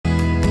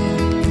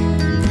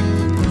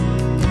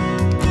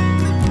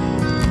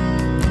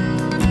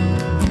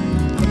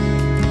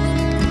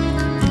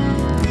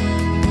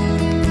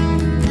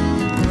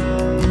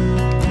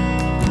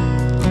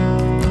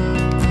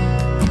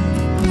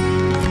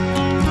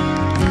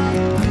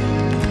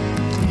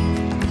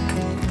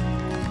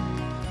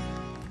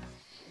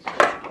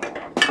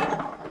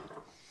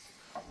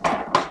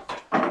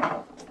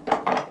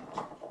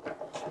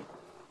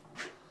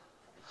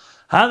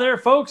Hi there,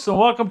 folks, and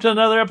welcome to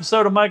another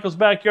episode of Michael's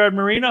Backyard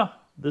Marina.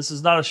 This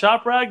is not a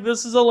shop rag,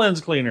 this is a lens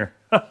cleaner.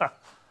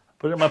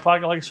 Put it in my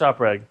pocket like a shop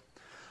rag.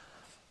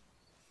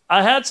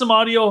 I had some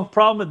audio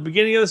problem at the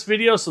beginning of this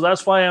video, so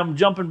that's why I'm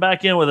jumping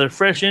back in with a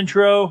fresh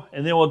intro,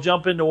 and then we'll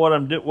jump into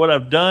what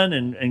I've done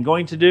and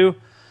going to do.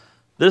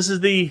 This is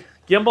the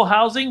gimbal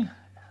housing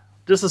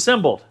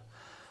disassembled.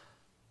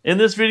 In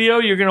this video,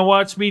 you're going to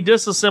watch me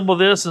disassemble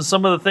this and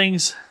some of the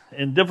things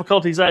and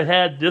difficulties I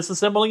had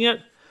disassembling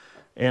it.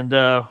 And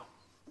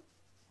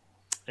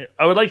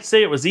I would like to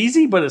say it was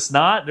easy, but it's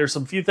not. There's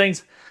some few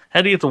things.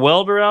 Had to get the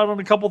welder out on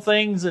a couple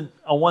things, and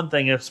on one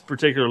thing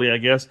particularly, I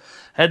guess.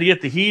 Had to get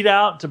the heat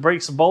out to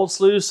break some bolts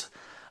loose.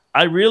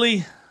 I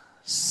really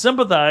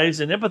sympathize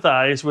and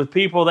empathize with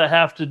people that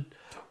have to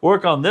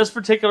work on this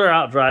particular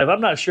outdrive.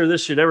 I'm not sure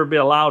this should ever be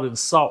allowed in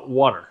salt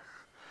water.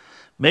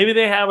 Maybe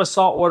they have a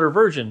saltwater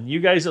version. You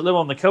guys that live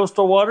on the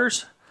coastal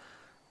waters,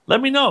 let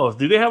me know.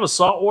 Do they have a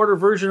saltwater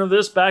version of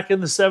this back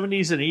in the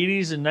 70s and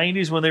 80s and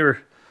 90s when they were,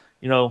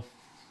 you know,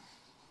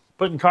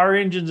 putting car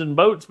engines in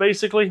boats,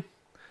 basically?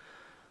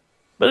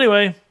 But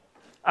anyway,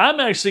 I'm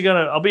actually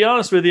going to, I'll be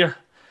honest with you,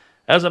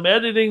 as I'm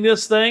editing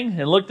this thing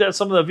and looked at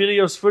some of the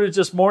video footage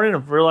this morning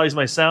and realized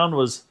my sound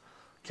was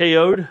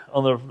KO'd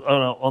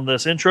on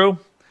this intro,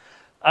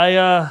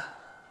 I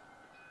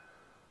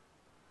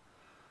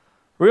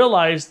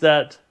realized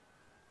that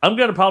I'm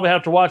going to probably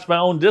have to watch my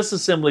own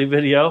disassembly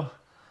video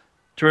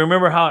to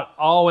remember how it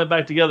all went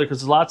back together,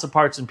 because there's lots of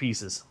parts and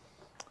pieces.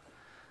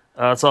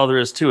 That's all there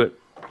is to it.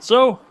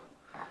 So,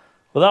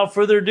 without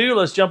further ado,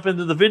 let's jump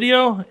into the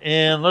video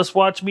and let's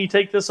watch me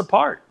take this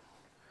apart.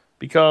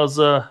 Because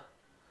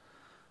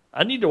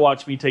I need to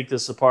watch me take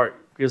this apart.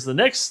 Because the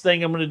next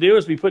thing I'm going to do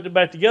is be putting it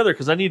back together,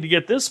 because I need to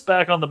get this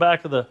back on the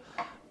back of the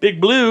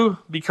Big Blue,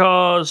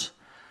 because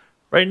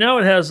right now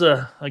it has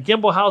a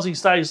gimbal housing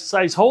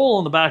size hole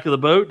on the back of the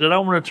boat that I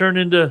want to turn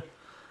into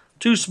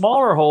two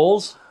smaller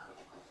holes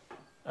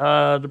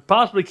to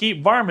possibly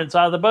keep varmints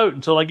out of the boat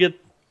until I get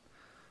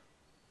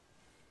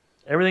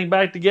everything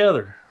back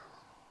together.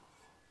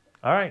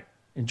 All right,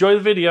 enjoy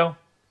the video.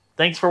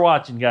 Thanks for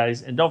watching,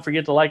 guys, and don't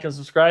forget to like and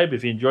subscribe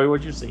if you enjoy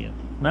what you're seeing.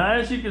 Now,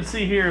 as you can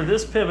see here,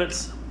 this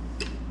pivots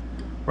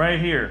right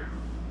here.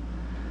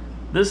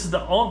 This is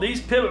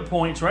these pivot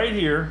points right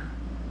here,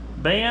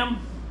 bam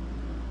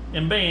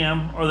and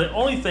bam, are the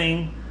only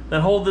thing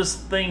that hold this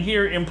thing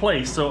here in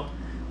place. So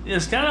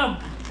it's kind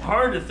of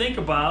hard to think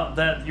about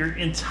that your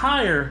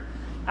entire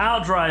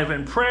outdrive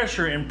and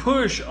pressure and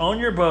push on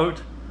your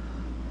boat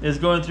is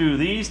going through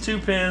these two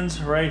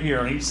pins right here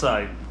on each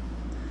side.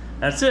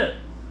 That's it.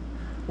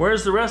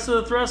 Where's the rest of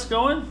the thrust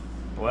going?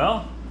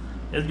 Well,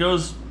 it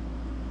goes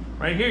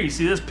right here. You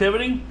see this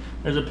pivoting?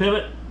 There's a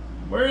pivot.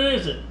 Where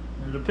is it?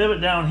 There's a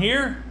pivot down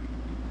here.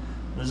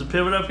 There's a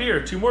pivot up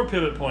here. Two more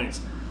pivot points.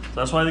 So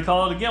that's why they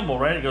call it a gimbal,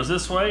 right? It goes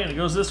this way and it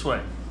goes this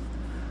way.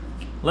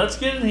 Let's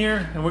get in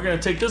here and we're going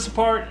to take this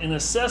apart and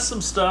assess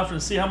some stuff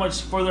and see how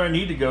much further I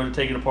need to go to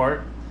take it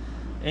apart.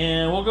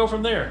 And we'll go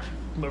from there.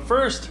 But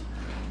first,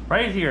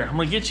 right here, I'm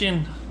going to get you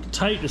in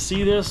tight to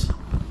see this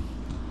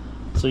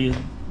so you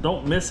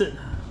don't miss it.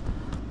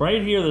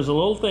 Right here, there's a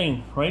little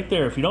thing right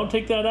there. If you don't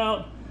take that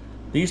out,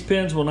 these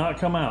pins will not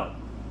come out.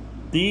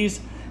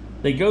 These,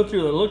 they go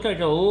through, they look like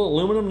a little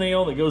aluminum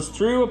nail that goes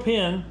through a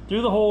pin,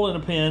 through the hole in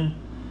a pin,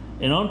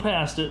 and on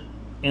past it,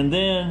 and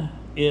then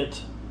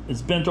it's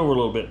bent over a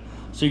little bit.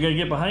 So you're going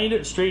to get behind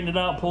it, straighten it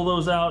out, pull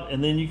those out,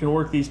 and then you can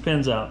work these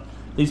pins out.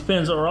 These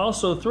pins are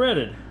also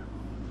threaded,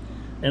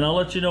 and I'll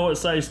let you know what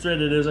size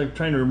thread it is. I'm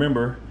trying to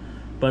remember,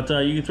 but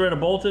you can thread a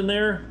bolt in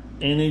there,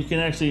 and then you can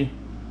actually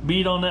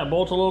bead on that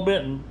bolt a little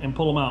bit and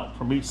pull them out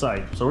from each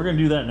side. So we're going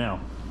to do that now.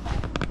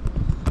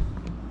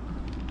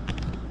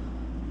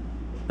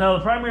 Now,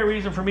 the primary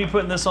reason for me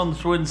putting this on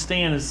this wooden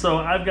stand is so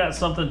I've got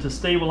something to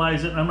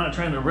stabilize it, and I'm not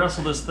trying to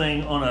wrestle this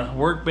thing on a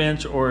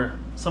workbench or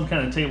some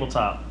kind of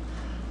tabletop.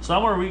 So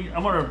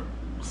I'm gonna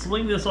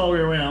sling this all the way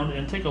around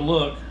and take a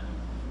look.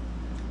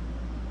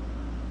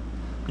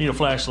 Need a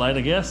flashlight,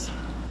 I guess.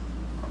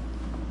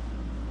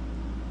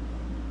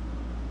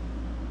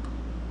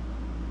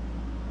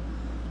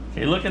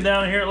 Okay, looking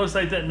down here, it looks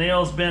like that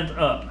nail's bent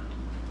up.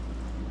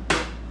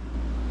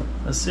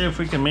 Let's see if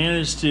we can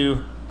manage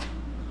to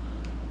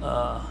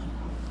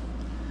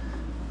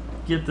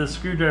get the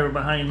screwdriver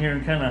behind here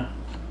and kind of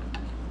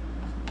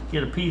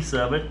get a piece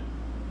of it.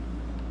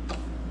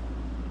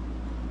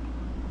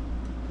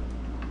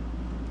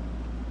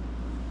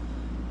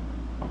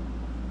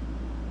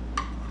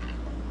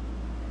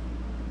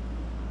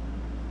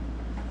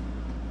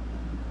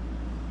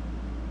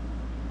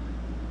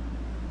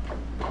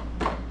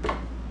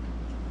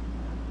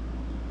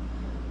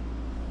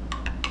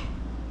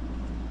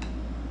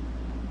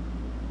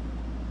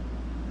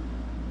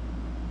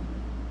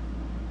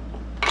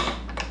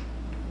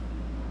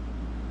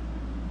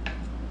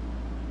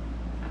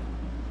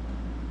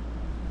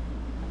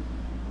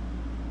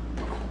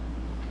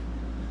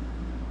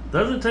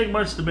 Doesn't take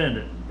much to bend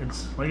it.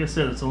 It's, like I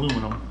said, it's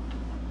aluminum.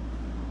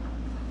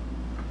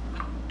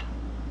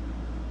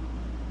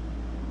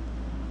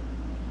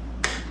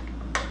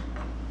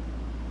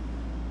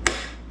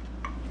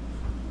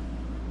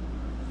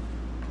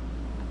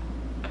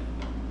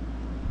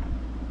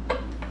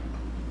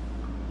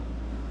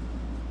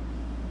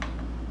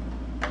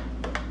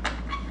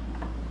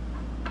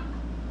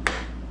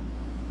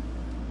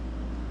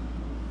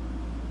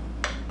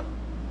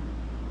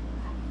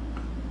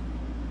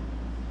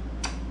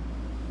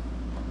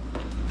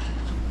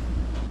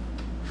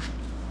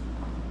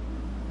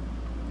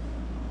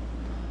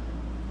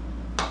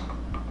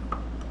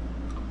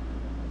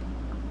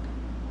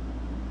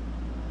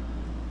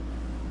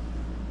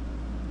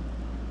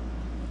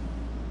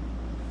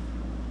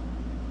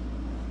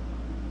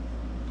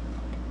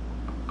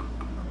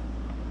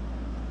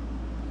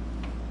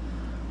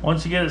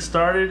 Once you get it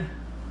started,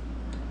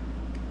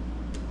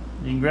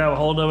 you can grab a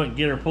hold of it and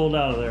get her pulled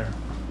out of there.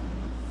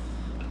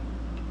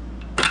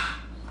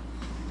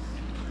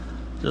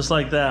 Just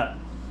like that.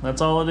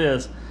 That's all it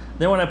is.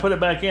 Then when I put it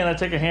back in, I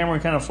take a hammer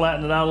and kind of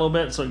flatten it out a little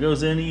bit so it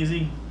goes in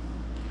easy.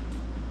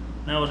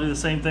 Now we'll do the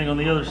same thing on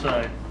the other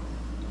side.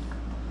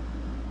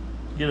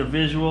 Get a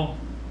visual.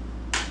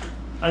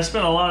 I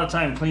spent a lot of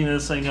time cleaning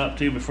this thing up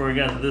too before we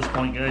got to this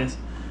point, guys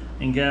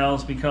and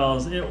gals,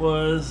 because it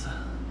was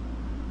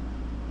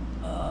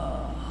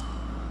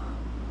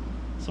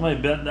somebody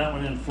bent that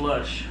one in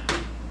flush.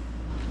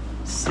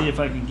 Let's see if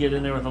I can get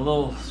in there with a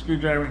little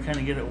screwdriver and kind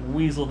of get it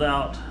weaseled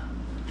out.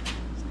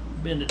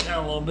 Bend it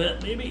down a little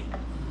bit, maybe.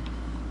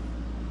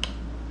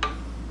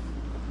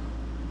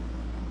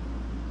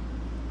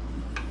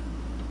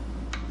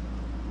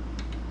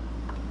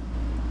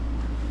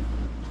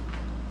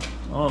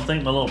 I don't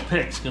think my little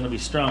pick's going to be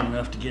strong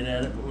enough to get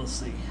at it, but we'll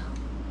see.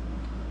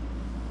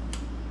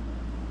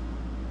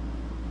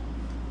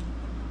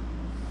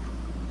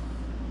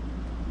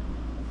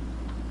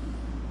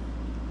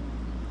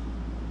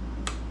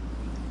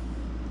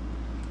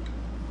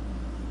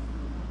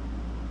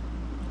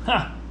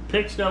 Ha!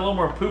 Pick's got a little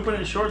more poop in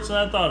its shorts than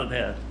I thought it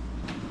had.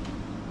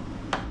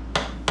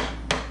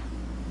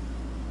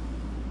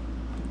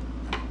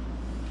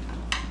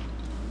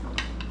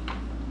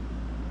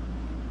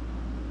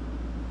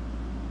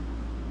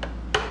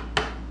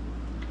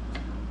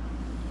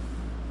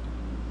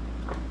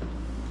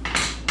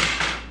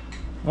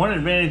 One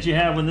advantage you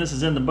have when this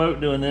is in the boat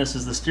doing this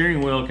is the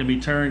steering wheel can be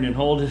turned and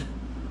hold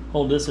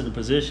this in a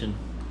position,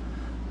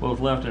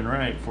 both left and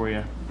right for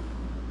you.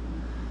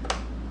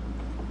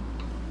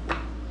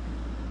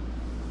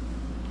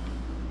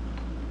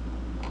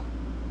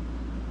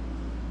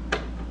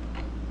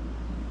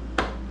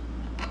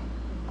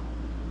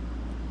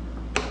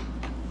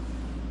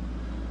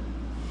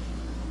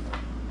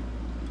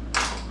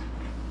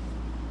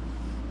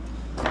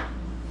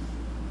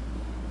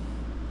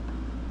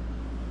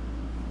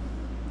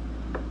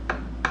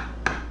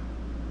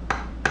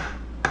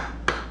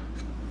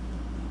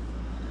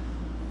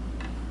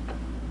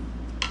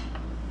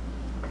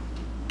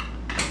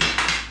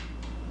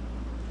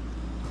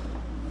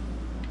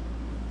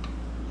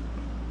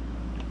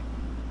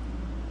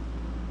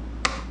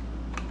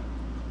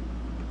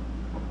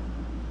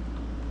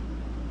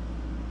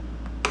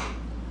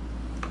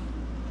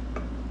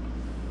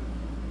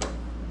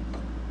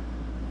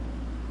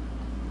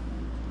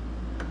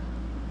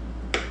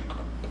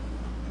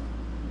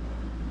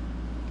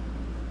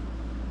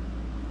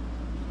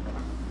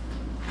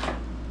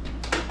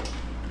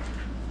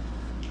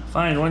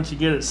 Find once you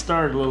get it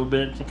started a little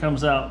bit, it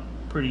comes out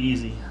pretty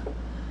easy.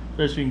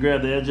 First, you can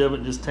grab the edge of it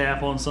and just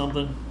tap on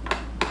something.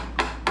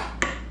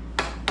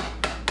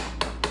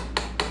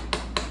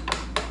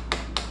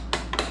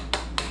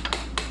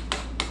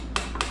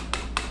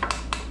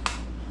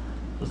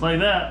 Just like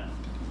that.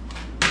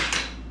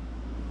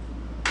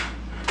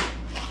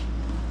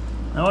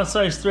 Now, what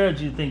size thread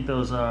do you think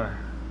those are?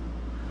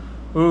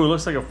 Ooh,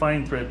 looks like a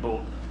fine thread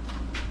bolt.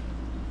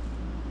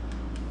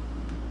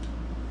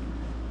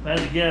 If I had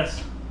to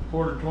guess,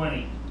 1/4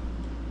 20.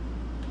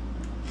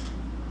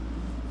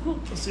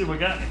 Let's see if we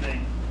got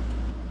anything.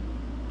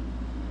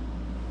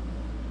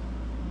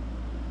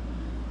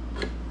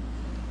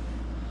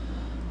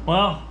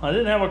 Well, I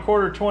didn't have a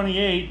 1/4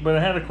 28, but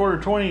I had a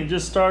 1/4 20. It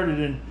just started,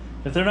 and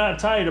if they're not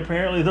tight,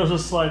 apparently those will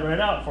slide right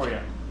out for you.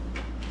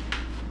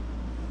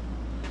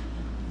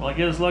 Will I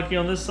get us lucky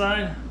on this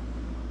side?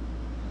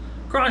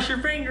 Cross your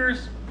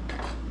fingers.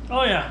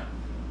 Oh yeah,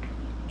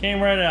 came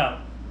right out.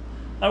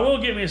 I will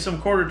get me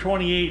some 1/4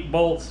 28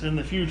 bolts in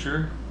the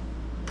future,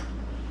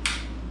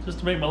 just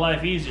to make my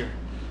life easier.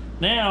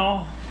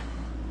 Now,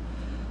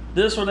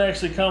 this would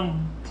actually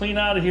come clean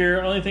out of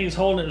here. Only thing is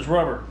holding it is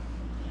rubber.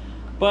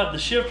 But the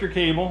shifter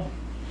cable,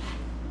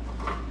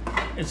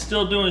 it's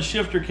still doing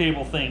shifter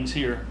cable things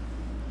here.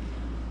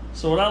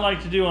 So what I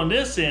like to do on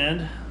this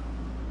end,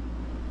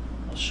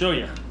 I'll show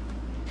you.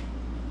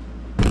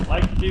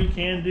 Like to do,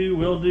 can do,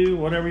 will do,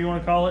 whatever you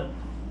want to call it.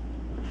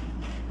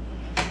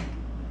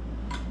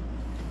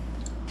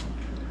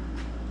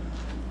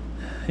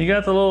 You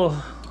got the little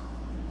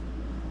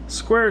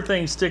square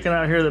things sticking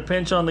out here that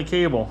pinch on the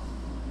cable,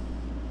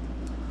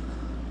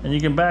 and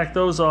you can back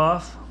those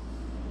off.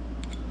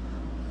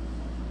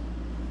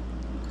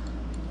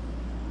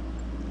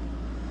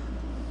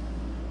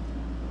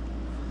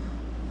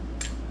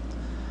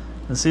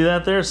 And see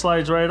that there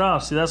slides right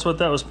off. See, that's what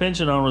that was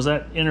pinching on, was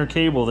that inner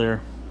cable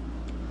there.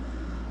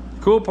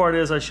 The cool part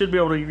is I should be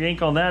able to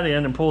yank on that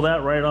end and pull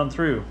that right on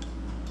through.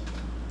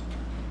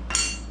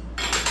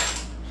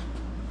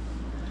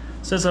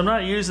 Since I'm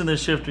not using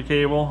this shifter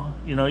cable,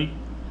 you know,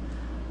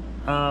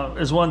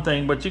 is one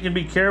thing, but you can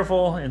be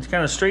careful and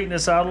kind of straighten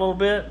this out a little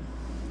bit.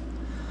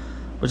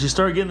 But you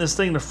start getting this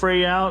thing to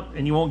fray out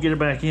and you won't get it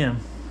back in.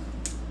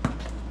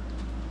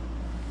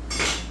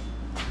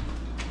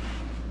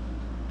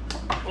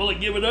 Will it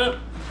give it up?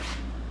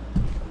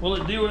 Will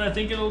it do what I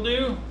think it'll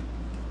do?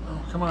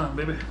 Oh, come on,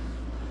 baby.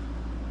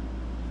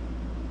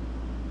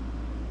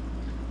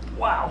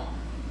 Wow.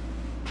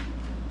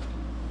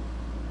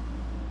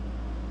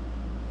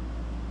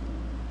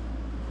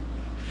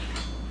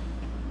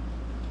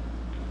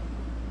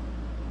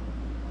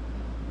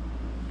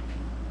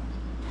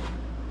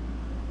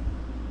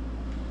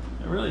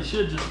 It really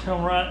should just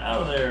come right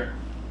out of there.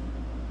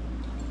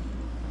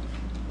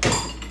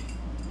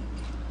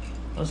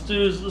 Let's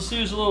use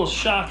a little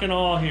shock and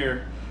awe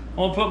here. I'm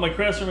gonna put my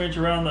crescent wrench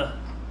around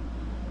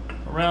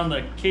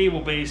the cable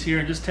base here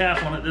and just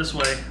tap on it this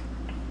way.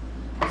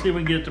 See if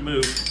we can get it to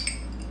move.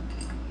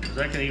 Because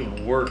that can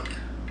even work.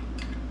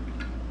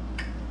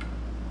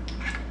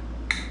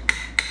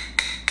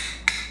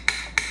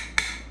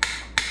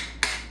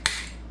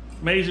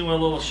 Amazing what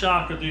a little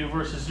shock will do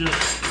versus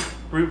just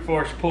brute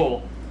force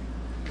pull.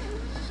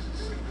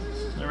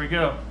 There we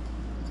go.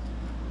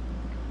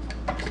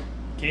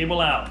 Cable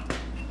out.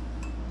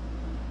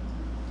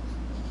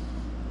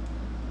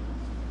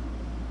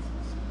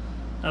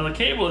 Now the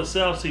cable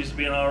itself seems to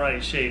be in all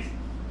right shape.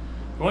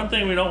 One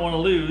thing we don't want to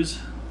lose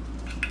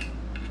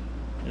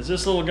is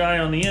this little guy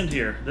on the end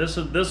here. This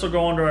will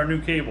go under our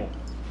new cable.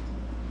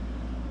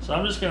 So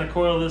I'm just going to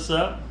coil this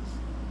up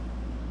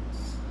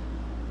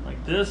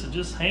like this and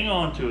just hang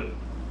on to it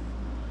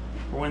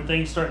for when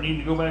things start needing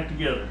to go back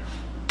together.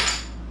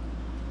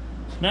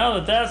 Now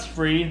that that's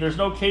free, there's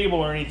no cable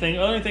or anything.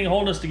 The only thing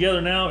holding us together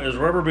now is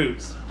rubber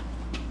boots.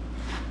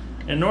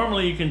 And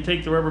normally you can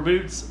take the rubber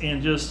boots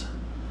and just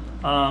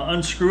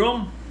unscrew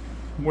them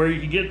where you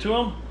can get to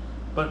them,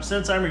 but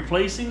since I'm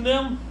replacing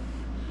them,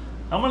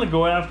 I'm going to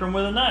go after them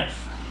with a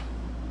knife.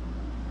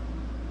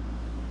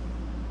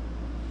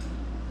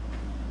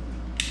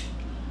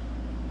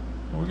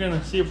 We're going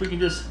to see if we can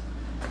just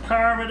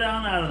carve it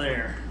down out of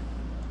there.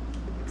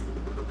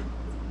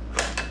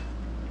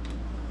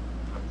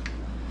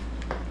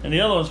 And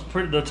the other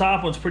one's the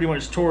top one's pretty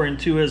much tore in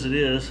two as it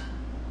is.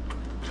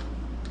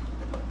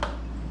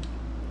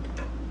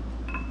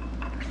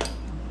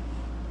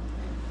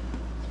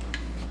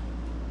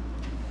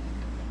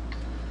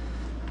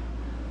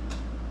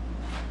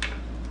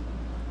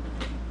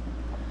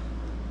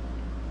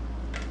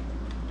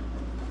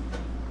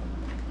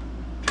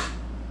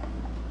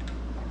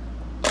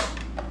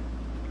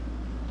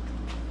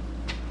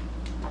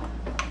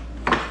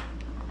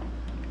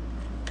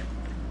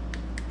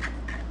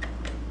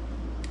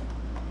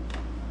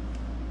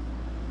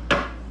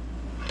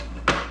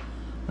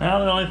 Now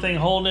the only thing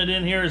holding it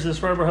in here is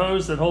this rubber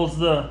hose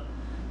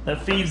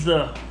that feeds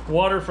the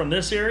water from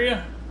this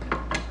area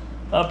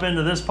up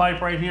into this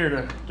pipe right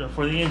here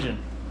for the engine.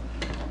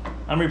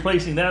 I'm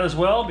replacing that as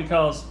well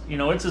because, you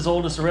know, it's as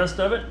old as the rest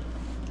of it.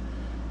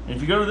 And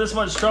if you go to this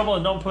much trouble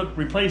and don't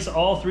replace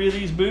all three of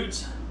these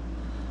boots,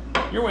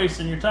 you're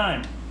wasting your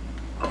time.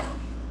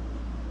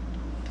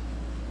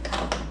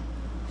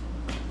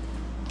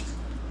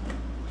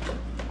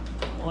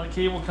 Will that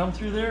cable come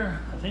through there?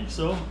 I think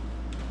so.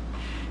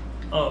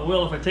 Oh, it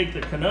will if I take the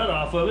canut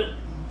off of it.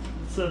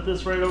 Set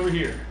this right over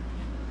here.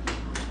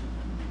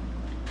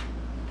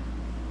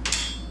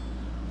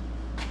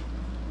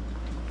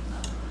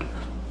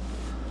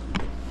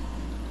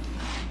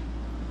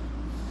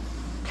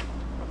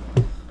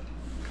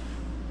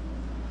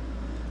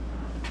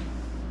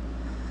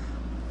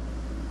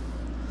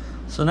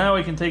 So now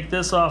we can take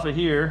this off of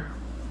here.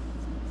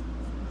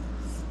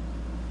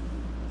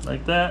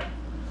 Like that.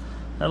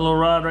 That little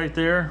rod right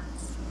there.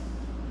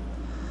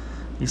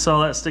 You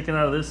saw that sticking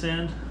out of this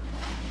end.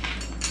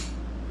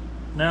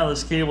 Now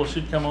this cable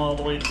should come all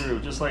the way through,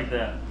 just like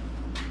that.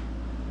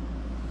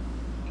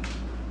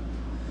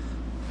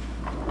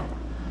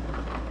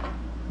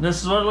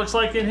 This is what it looks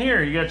like in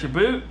here. You got your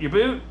boot, your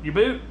boot, your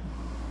boot.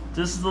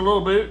 This is the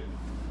little boot.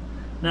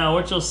 Now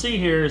what you'll see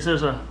here is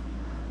there's a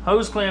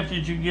hose clamp that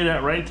you can get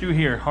at right through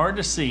here. Hard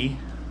to see.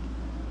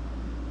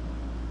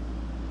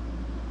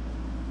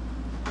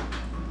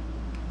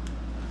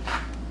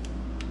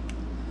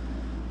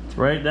 It's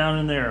right down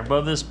in there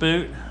above this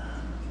boot.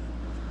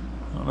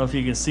 I don't know if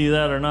you can see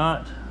that or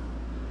not,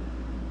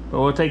 but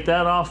we'll take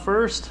that off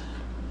first.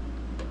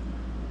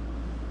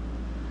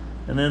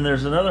 And then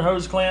there's another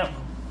hose clamp.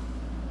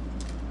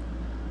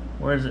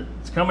 Where is it?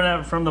 It's coming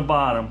out from the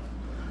bottom.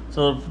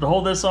 So to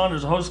hold this on,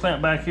 there's a hose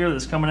clamp back here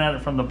that's coming at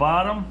it from the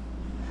bottom.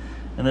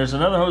 And there's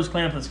another hose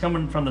clamp that's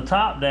coming from the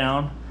top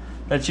down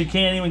that you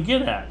can't even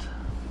get at.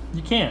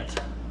 You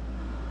can't.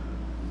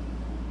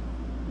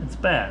 It's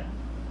bad.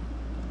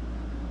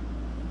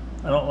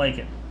 I don't like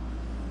it.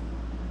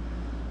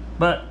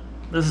 But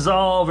this is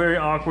all very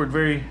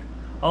awkward,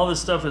 all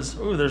this stuff is,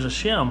 ooh, there's a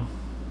shim.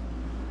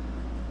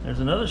 There's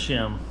another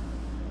shim.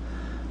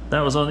 That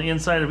was on the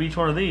inside of each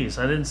one of these.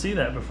 I didn't see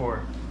that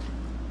before.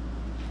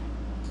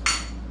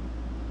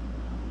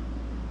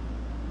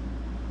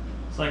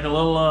 It's like a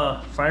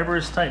little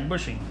fibrous type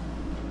bushing.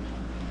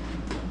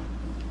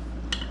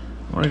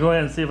 I'm gonna go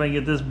ahead and see if I can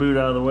get this boot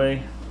out of the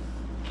way.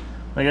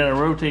 I gotta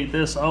rotate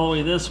this all the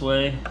way this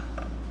way.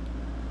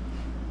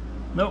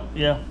 Nope,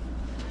 yeah.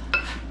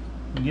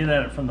 Get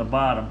at it from the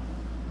bottom.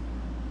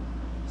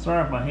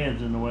 Sorry if my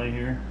head's in the way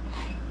here.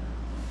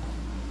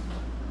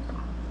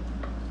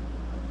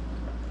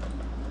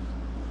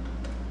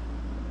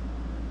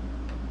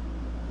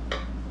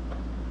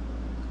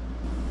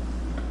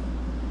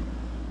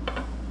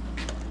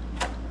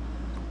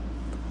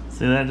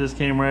 See, that just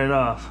came right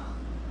off.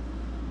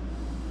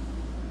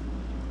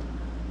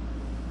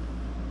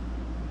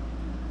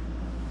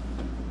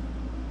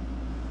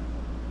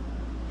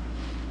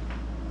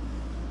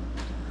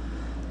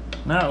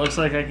 Now it looks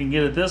like I can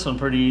get at this one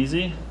pretty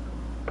easy.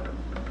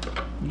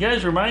 You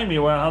guys remind me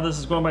about how this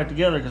is going back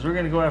together, because we're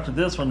going to go after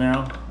this one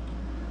now.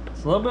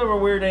 It's a little bit of a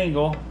weird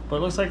angle, but it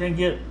looks like I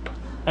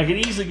can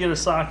easily get a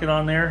socket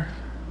on there.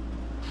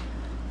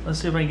 Let's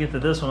see if I can get to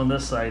this one on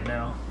this side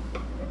now.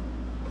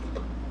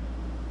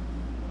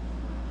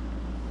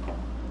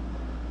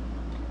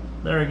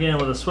 There again,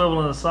 with a swivel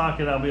and a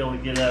socket, I'll be able to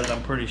get at it,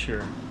 I'm pretty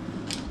sure.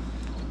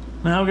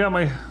 Now I've got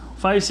my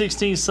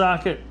 5/16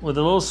 socket with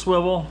a little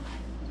swivel.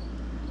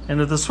 And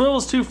if the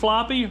swivel's too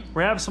floppy,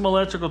 wrap some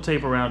electrical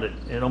tape around it.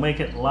 It'll make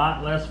it a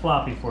lot less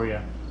floppy for you.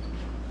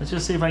 Let's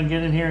just see if I can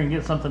get in here and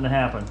get something to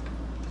happen.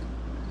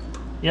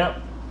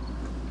 Yep.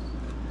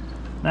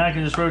 Now I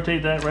can just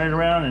rotate that right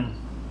around and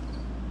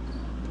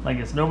like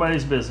it's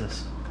nobody's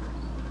business.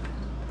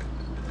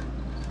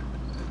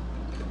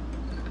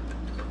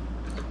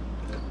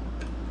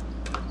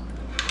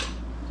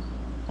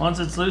 Once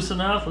it's loose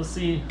enough, let's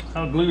see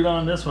how glued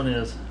on this one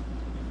is.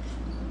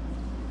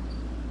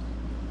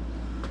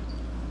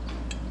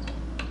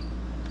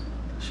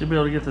 Should be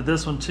able to get to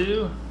this one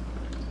too.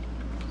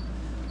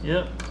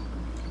 Yep.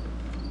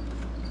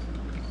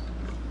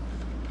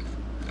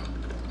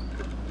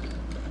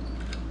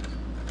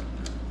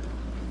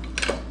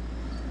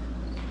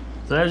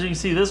 So as you can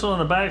see, this one on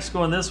the back's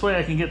going this way.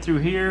 I can get through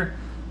here.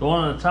 The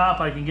one on the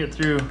top, I can get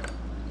through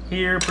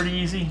here pretty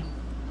easy.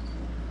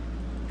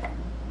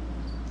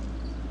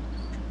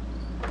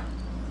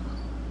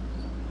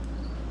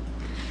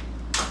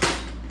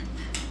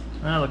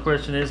 Now the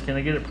question is, can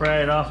I get it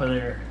pried off of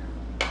there?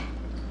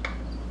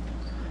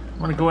 I'm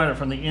going to go at it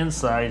from the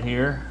inside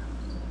here.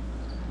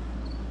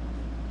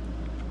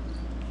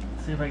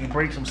 See if I can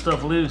break some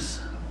stuff loose.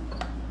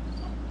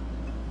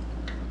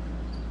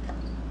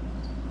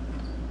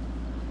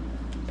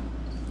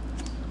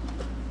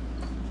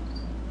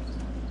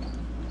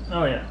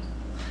 Oh yeah.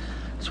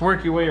 Just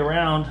work your way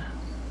around.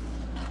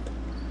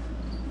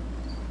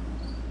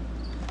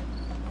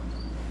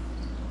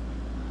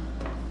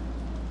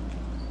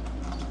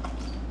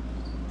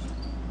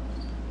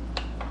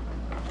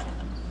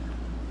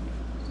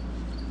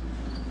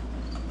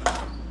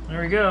 There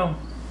we go.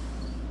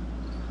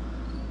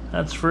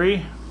 That's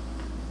free.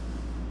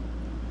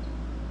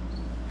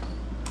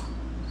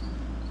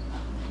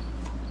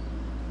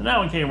 And that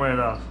one came right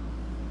off.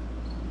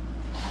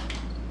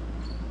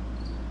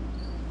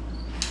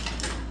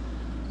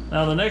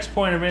 Now the next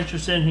point of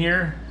interest in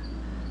here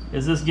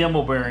is this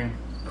gimbal bearing.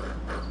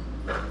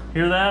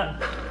 Hear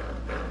that?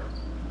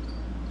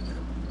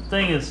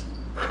 Thing is,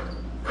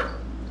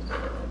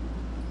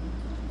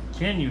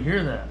 can you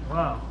hear that?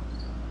 Wow.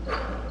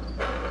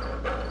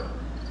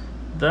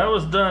 That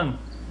was done.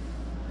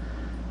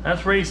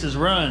 That's race is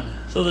run.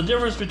 So the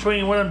difference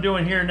between what I'm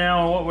doing here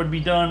now and what would be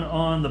done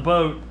on the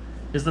boat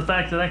is the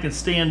fact that I can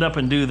stand up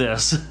and do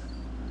this.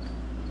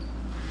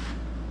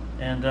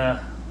 And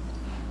that's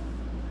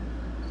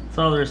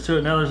all there is to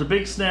it. Now there's a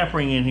big snap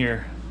ring in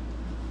here.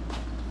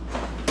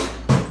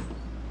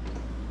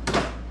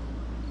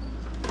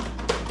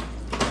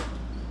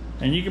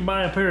 And you can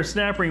buy a pair of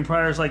snap ring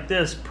pliers like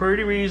this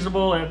pretty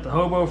reasonable at the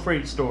Hobo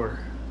Freight store.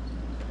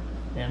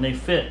 And they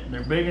fit.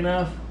 They're big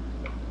enough.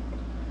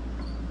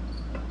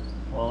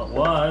 Well, it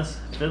was.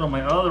 Fit on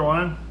my other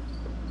one.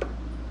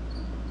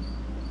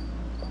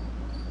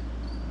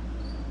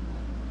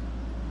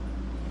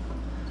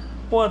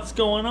 What's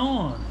going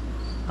on?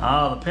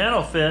 Ah, the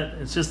panel fit.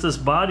 It's just this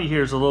body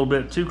here is a little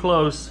bit too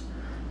close.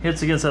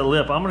 Hits against that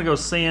lip. I'm going to go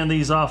sand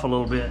these off a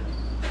little bit.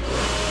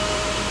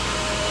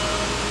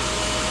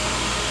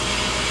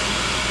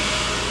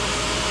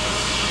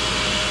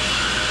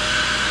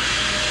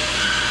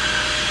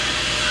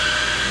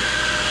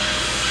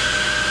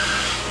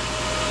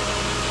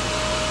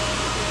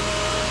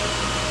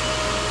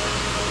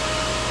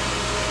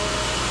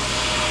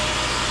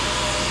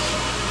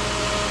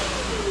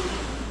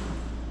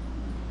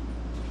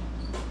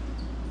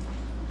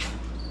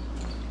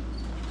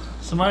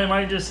 Somebody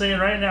might just saying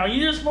right now,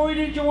 you just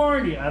voided your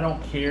warranty. I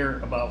don't care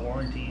about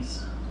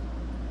warranties.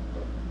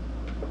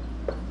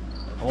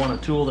 I want a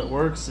tool that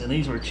works, and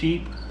these were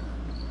cheap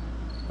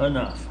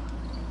enough.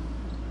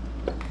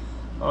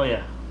 Oh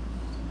yeah.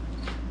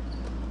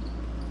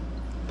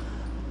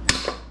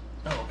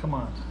 Oh, come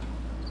on.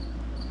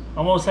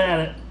 Almost had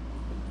it.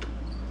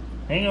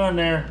 Hang on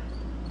there.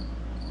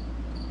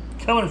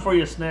 Coming for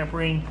you, snap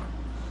ring.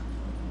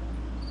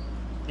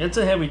 It's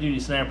a heavy duty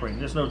snap ring.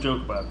 There's no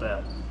joke about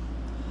that.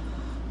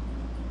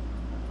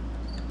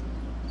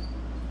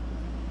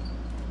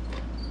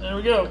 There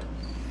we go.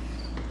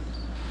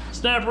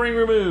 Snap ring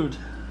removed.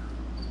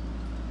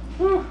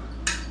 Whew.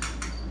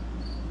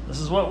 This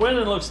is what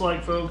winning looks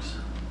like, folks.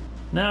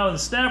 Now with the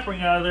snap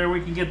ring out of there, we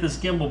can get this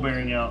gimbal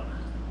bearing out.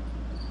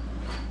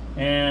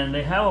 And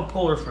they have a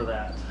puller for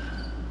that.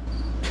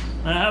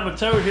 I have a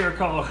tote here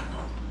called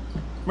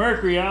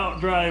Mercury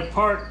Outdrive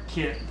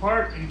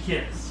Part and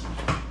Kits.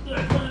 Did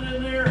I put it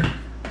in there?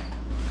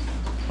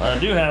 What I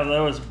do have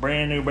though is a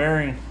brand new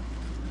bearing.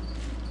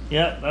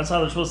 Yep, that's how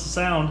they're supposed to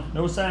sound.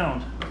 No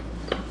sound.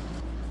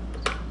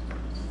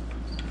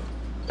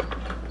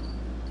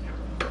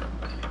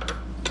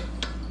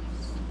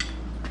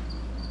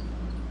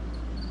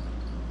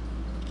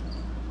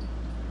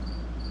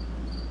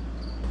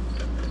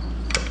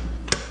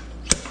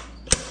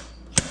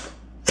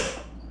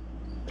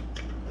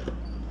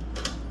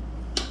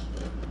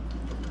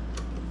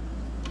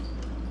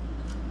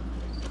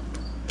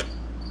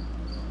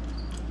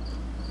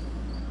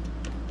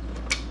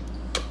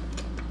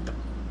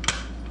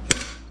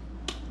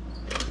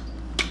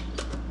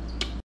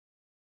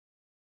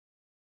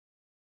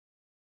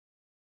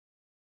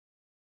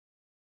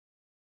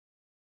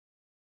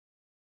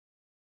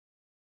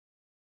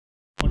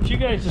 I want you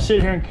guys to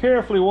sit here and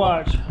carefully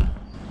watch.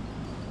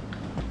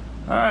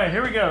 All right,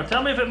 here we go.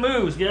 Tell me if it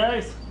moves,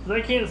 guys, because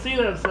I can't see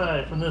that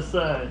side from this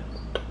side.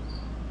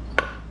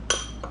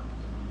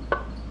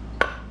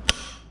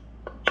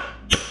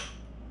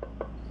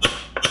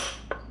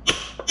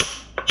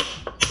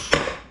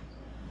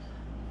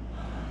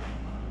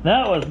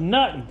 That was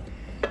nothing.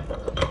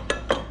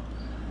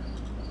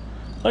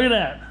 Look at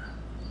that.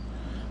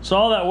 So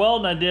all that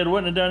welding I did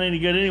wouldn't have done any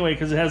good anyway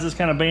because it has this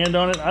kind of band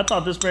on it. I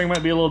thought this bearing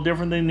might be a little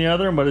different than the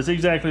other, but it's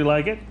exactly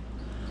like it.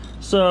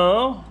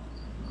 So,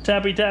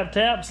 tappy tap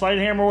tap, slide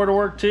hammer would have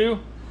worked too.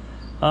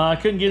 I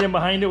couldn't get in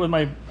behind it with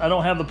my, I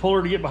don't have the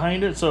puller to get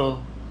behind it,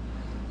 so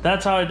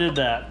that's how I did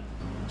that.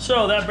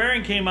 So that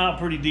bearing came out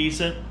pretty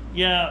decent.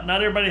 Yeah,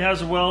 not everybody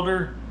has a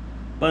welder,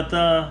 but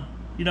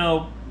you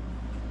know,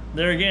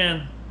 there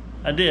again,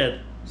 I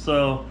did.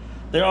 So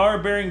there are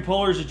bearing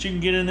pullers that you can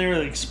get in there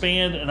that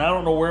expand, and I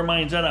don't know where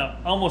mine's at.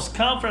 I'm almost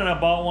confident I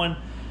bought one,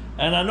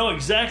 and I know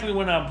exactly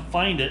when I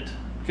find it,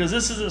 because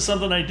this isn't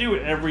something I do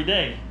every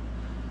day.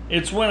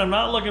 It's when I'm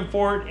not looking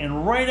for it,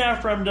 and right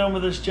after I'm done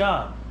with this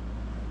job.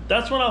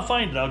 That's when I'll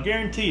find it, I'll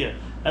guarantee you.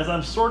 As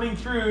I'm sorting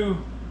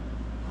through,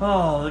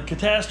 the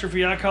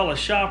catastrophe I call a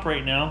shop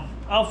right now,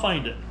 I'll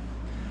find it.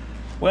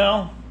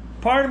 Well,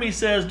 part of me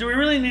says, do we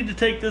really need to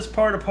take this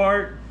part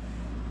apart?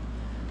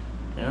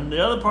 And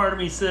the other part of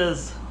me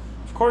says,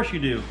 of course you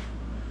do.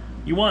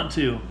 You want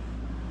to.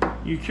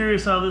 You're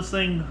curious how this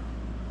thing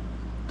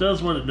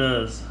does what it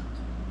does.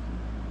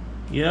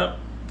 Yep,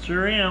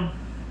 sure am.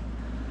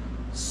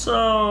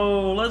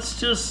 So let's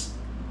just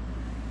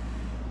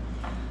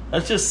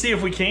see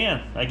if we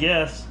can, I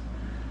guess.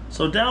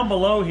 So down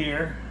below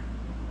here,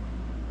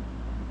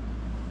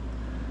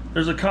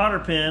 there's a cotter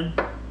pin.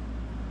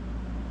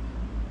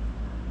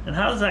 And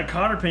how does that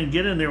cotter pin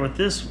get in there with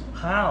this?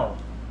 How?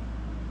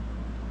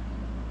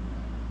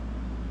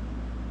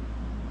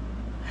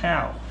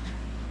 How?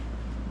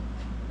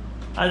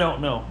 I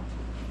don't know.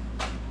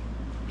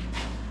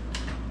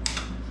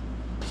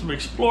 Some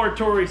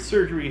exploratory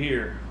surgery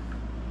here.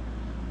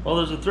 Well,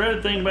 there's a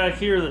threaded thing back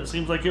here that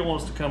seems like it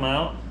wants to come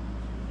out.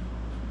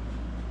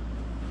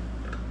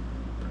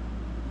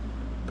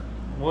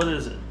 What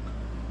is it?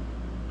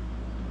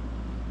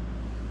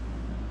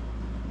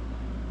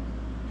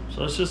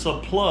 So it's just a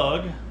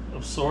plug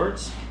of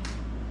sorts.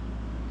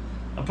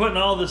 I'm putting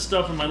all this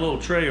stuff in my little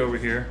tray over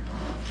here.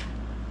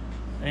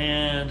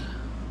 And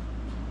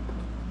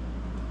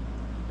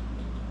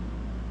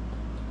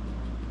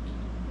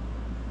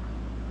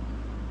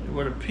it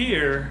would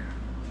appear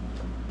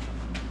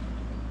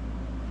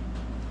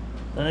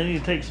that I need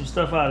to take some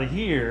stuff out of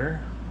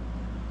here.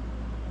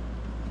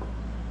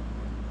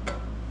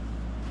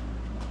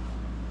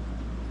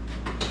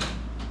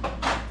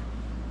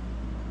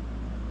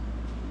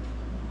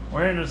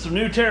 We're into some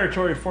new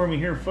territory for me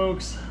here,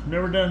 folks. I've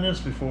never done this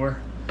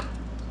before,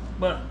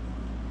 but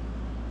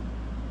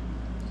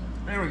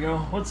there we go.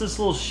 What's this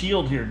little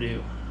shield here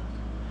do?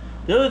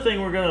 The other thing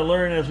we're going to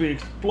learn as we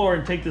explore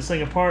and take this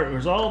thing apart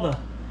is all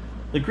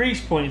the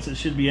grease points that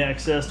should be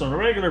accessed on a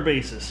regular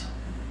basis.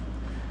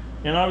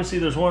 And obviously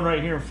there's one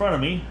right here in front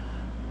of me,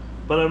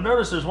 but I've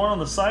noticed there's one on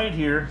the side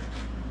here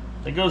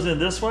that goes in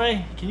this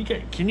way. Can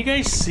you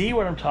guys see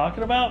what I'm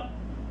talking about?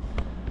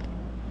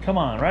 Come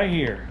on, right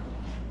here.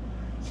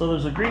 So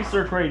there's a grease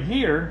zerk right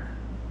here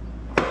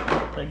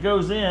that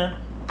goes in,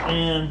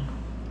 and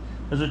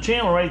there's a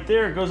channel right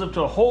there. It goes up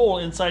to a hole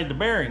inside the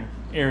bearing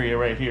area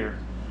right here.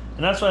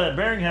 And that's why that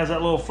bearing has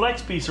that little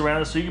flex piece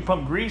around it, so you can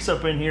pump grease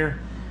up in here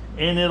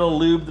and it'll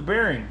lube the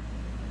bearing.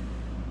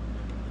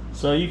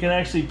 So you can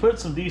actually put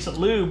some decent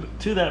lube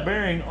to that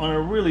bearing on a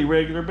really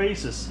regular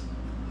basis.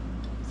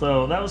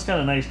 So that was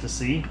kind of nice to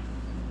see.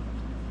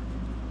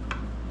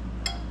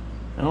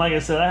 And like I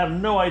said, I have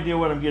no idea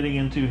what I'm getting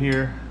into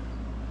here,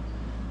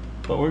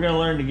 but we're going to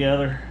learn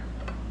together.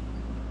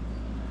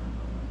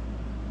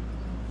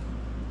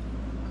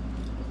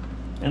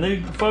 And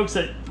the folks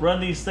that run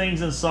these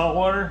things in salt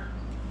water,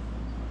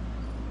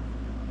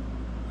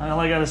 all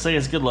I gotta say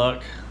is good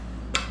luck.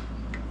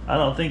 I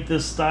don't think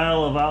this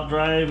style of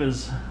outdrive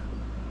is,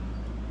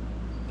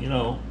 you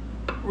know,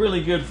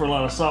 really good for a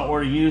lot of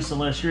saltwater use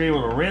unless you're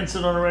able to rinse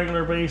it on a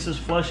regular basis,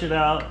 flush it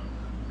out,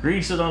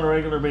 grease it on a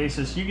regular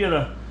basis. You get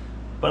a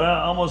But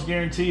I almost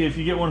guarantee you, if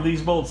you get one of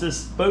these boats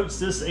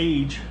this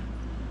age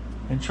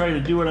and try to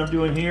do what I'm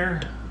doing here,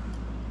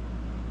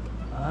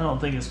 I don't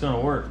think it's going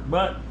to work.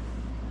 But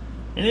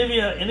any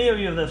of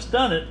you that's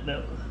done it,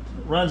 that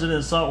runs it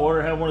in salt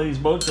water, have one of these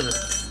boats that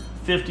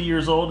are 50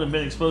 years old and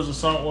been exposed to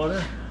salt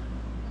water,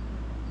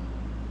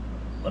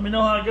 let me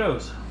know how it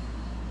goes.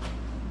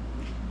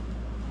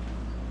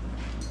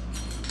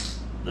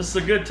 This is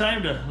a good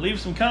time to leave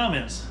some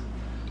comments.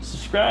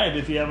 Subscribe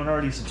if you haven't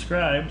already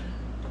subscribed.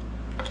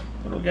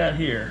 What do we got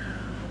here?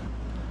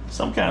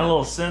 Some kind of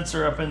little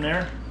sensor up in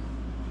there.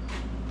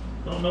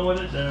 Don't know what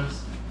it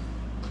does.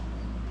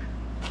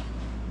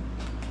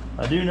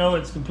 I do know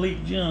it's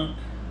complete junk.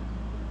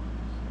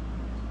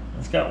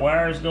 It's got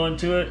wires going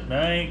to it, and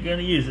I ain't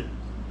gonna use it.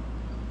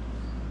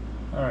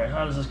 Alright,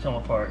 how does this come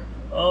apart?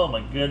 Oh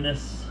my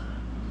goodness.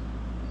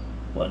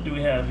 What do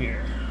we have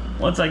here?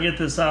 Once I get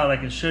this out, I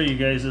can show you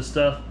guys this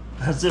stuff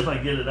as if I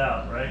get it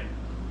out, right?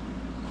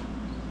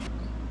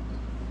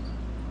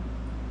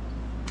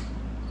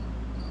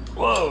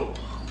 Whoa!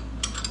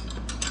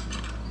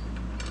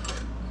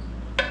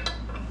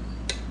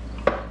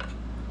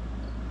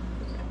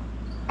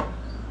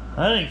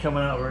 That ain't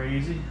coming out very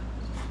easy.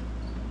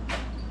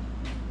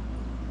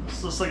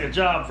 This looks like a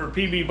job for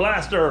PB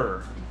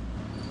Blaster.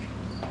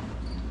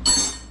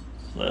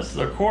 So this is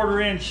a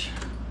 1/4 inch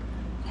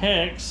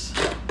hex.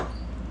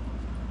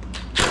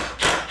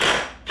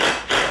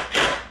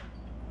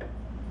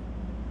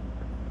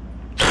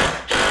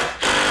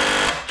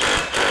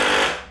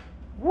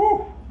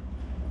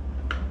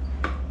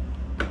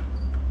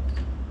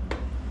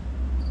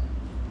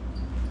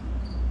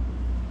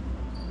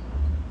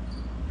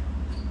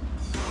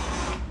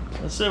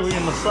 Let's see if we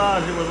can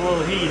massage it with a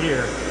little heat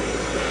here.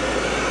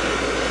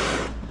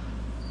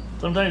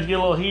 Sometimes you get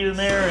a little heat in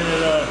there and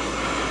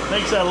it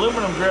makes that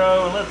aluminum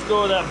grow and lets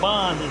go of that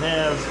bond it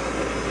has.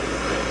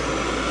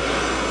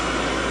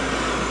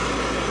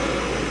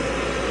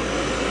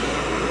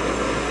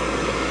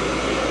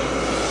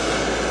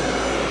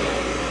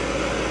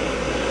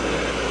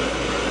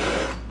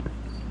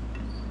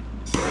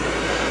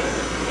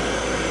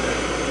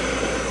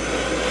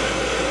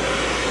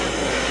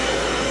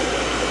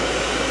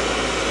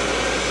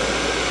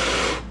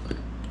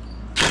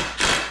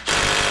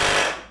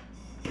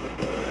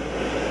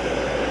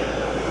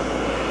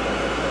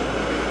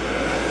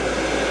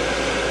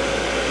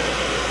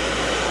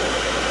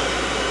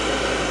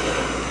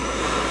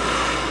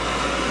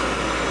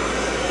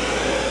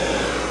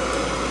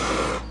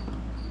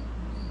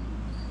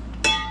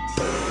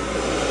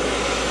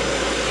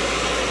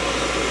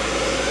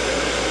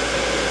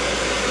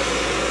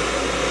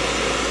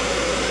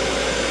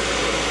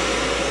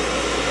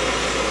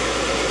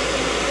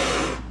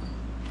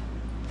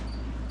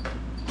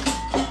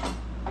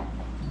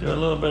 Do a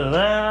little bit of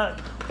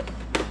that,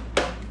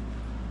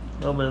 a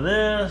little bit of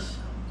this.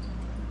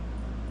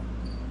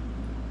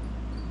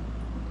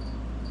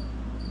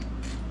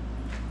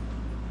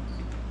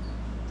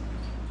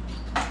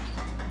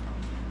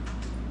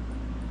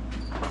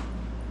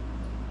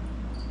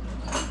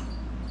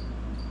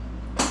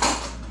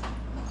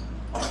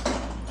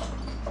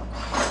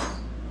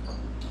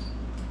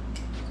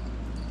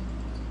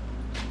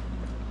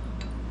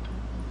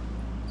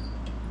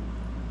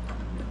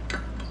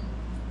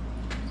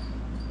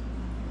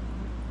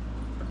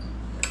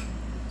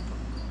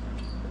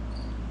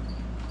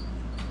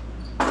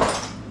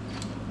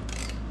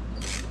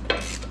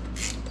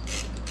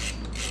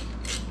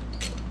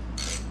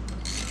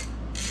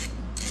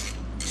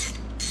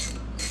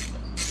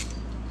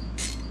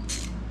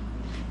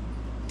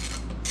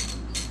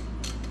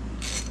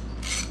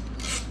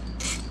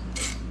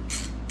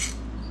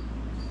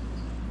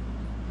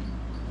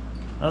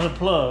 Another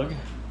plug.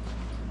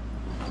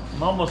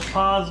 I'm almost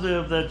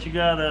positive that you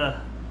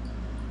gotta,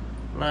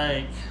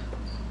 like,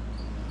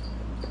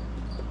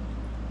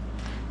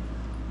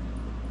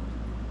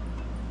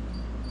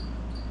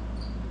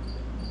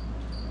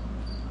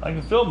 I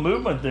can feel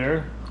movement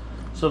there.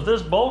 So if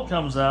this bolt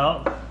comes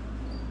out,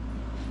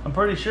 I'm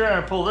pretty sure I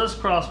pull this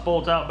cross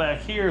bolt out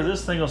back here,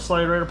 this thing will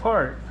slide right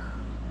apart.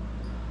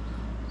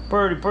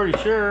 Pretty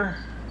sure.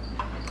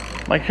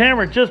 My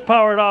camera just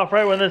powered off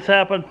right when this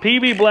happened.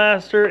 PB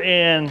Blaster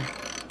and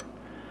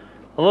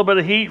a little bit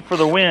of heat for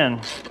the wind.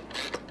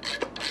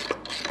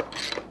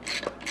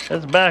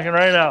 It's backing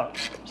right out.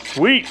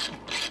 Sweet.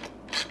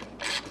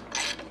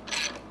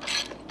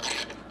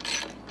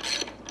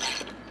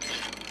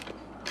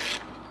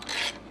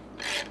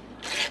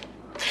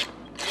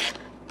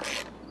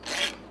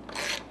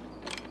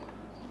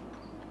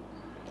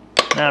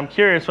 Now I'm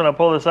curious when I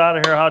pull this out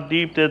of here, how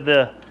deep did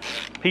the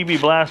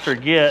PB Blaster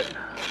get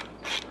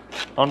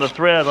on the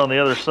thread on the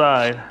other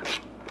side?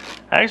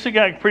 I actually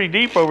got pretty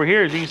deep over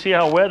here, as you can see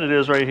how wet it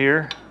is right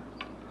here.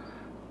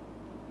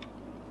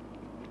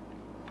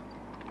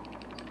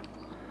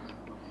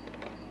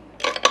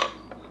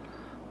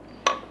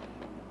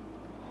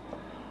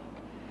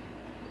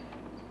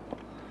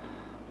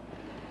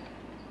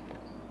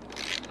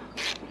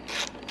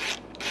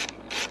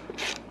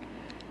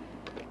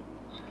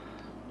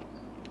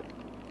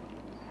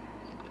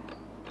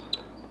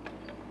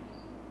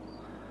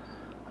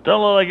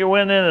 Don't look like it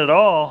went in at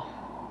all.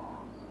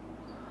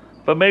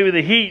 But maybe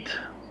the heat,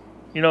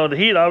 you know, the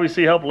heat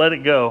obviously helped let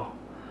it go.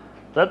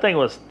 That thing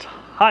was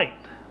tight.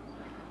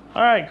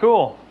 All right,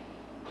 cool.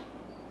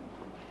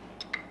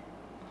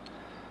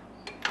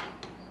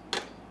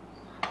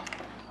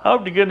 I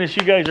hope to goodness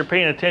you guys are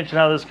paying attention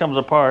how this comes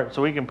apart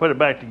so we can put it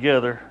back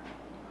together.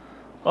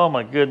 Oh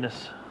my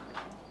goodness.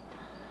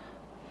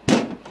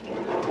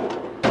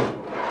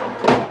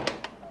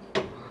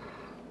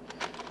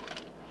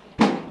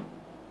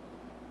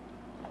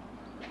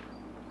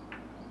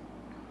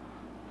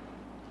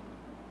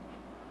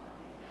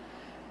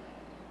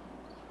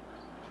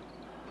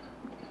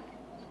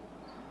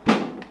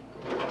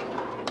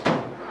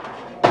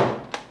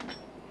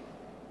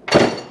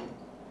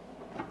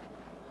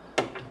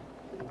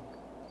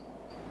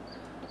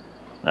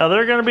 Now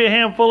there are going to be a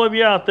handful of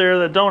you out there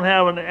that don't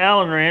have an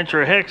Allen wrench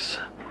or a hex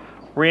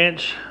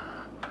wrench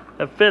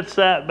that fits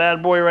that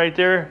bad boy right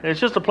there. It's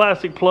just a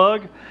plastic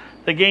plug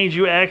that gains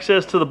you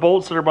access to the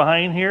bolts that are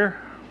behind here.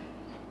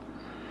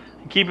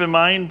 And keep in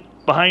mind,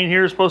 behind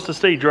here is supposed to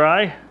stay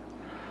dry.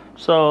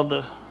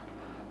 So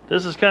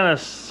this is kind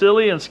of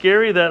silly and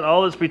scary that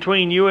all that's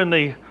between you and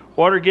the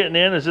water getting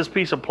in is this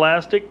piece of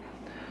plastic.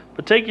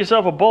 But take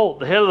yourself a bolt.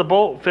 The head of the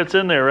bolt fits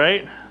in there,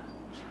 right?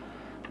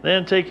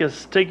 Then take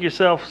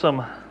yourself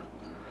some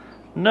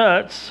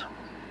nuts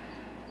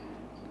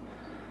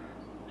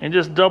and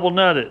just double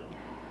nut it.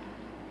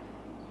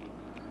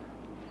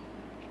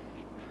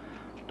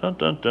 Dun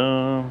dun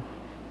dun.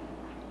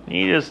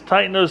 You just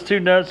tighten those two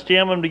nuts,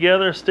 jam them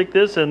together, stick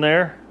this in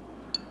there.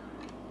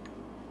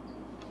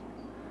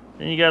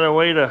 Then you got a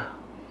way to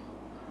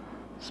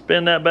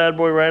spin that bad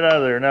boy right out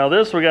of there. Now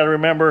this we got to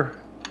remember,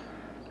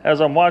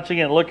 as I'm watching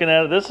it and looking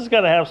at it, this has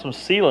got to have some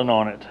sealant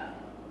on it.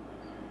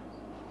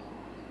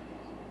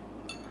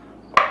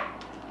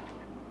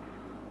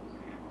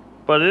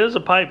 But it is a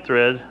pipe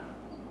thread.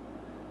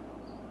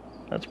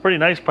 That's a pretty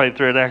nice pipe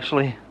thread,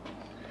 actually.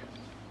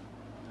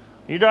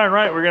 You're darn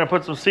right we're going to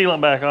put some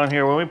sealant back on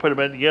here when we put it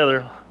back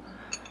together.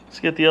 Let's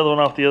get the other one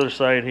off the other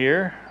side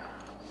here.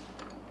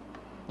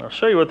 I'll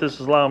show you what this is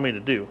allowing me to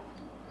do.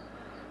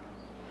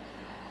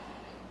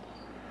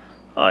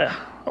 Oh yeah,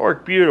 it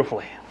worked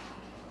beautifully.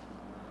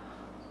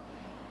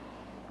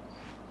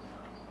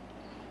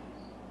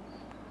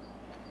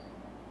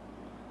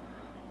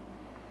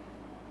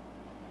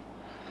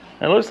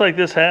 It looks like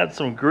this had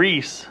some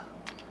grease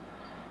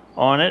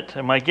on it,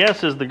 and my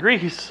guess is the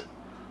grease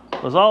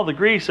was all the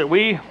grease that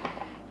we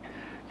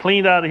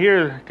cleaned out of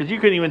here, because you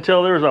couldn't even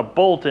tell there was a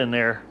bolt in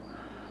there.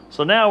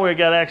 So now we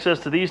got access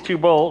to these two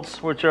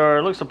bolts, which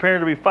are, looks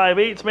apparent to be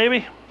 5/8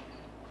 maybe.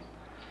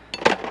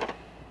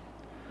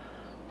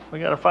 We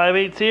got a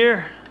 5/8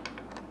 here.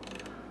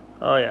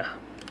 Oh yeah.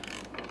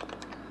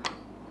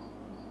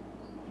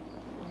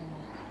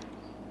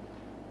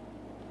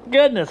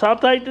 Goodness, how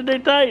tight did they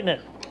tighten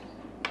it?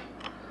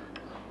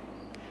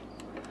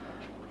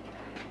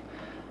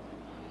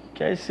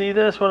 Can you see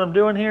this, what I'm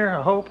doing here?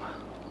 I hope.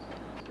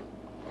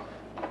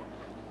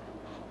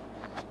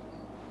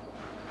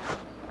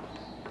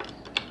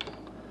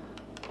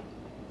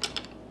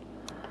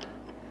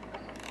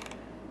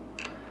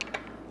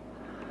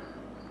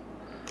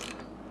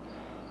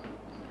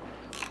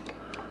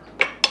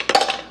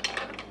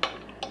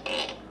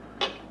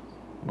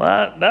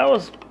 That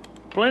was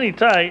plenty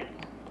tight.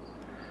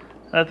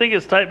 I think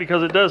it's tight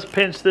because it does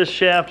pinch this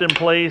shaft in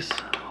place,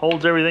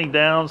 holds everything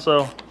down,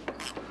 so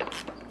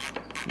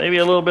maybe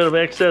a little bit of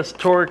excess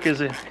torque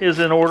is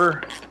in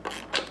order.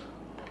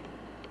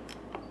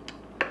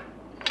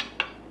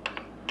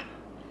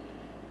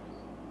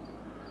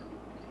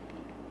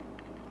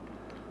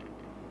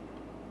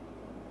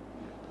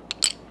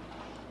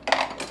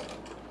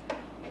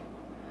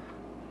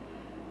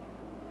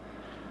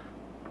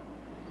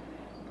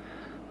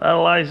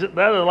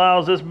 That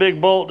allows this big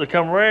bolt to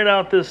come right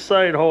out this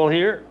side hole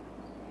here.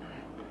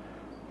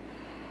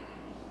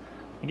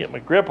 Get my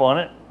grip on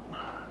it.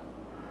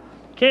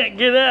 Can't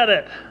get at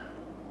it.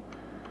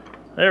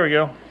 There we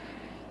go.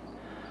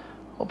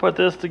 We'll put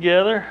this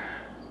together.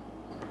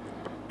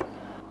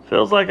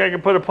 Feels like I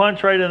can put a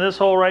punch right in this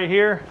hole right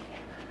here.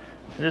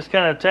 And just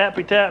kind of tap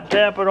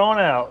it on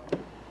out.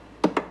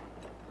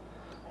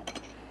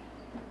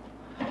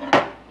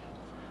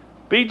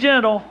 Be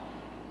gentle.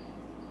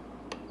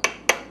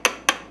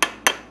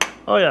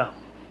 Oh yeah.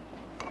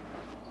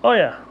 Oh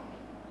yeah.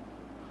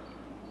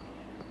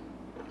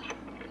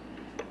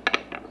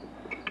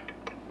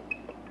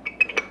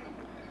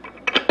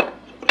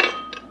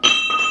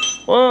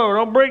 Whoa,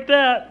 don't break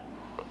that.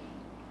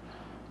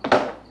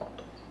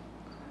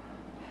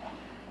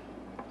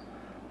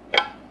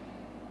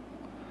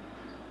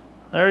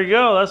 There you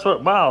go. That's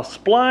what, wow,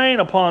 spline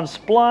upon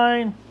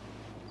spline.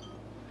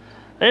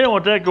 They don't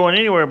want that going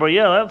anywhere, but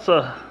yeah, that's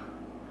a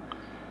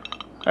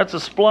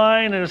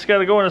spline, and it's got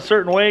to go in a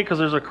certain way because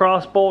there's a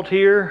cross bolt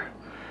here.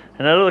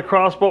 And that other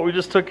cross bolt we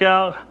just took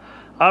out.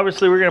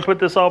 Obviously, we're going to put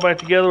this all back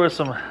together with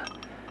some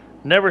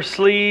never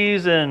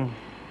sleeves and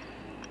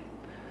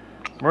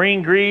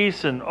marine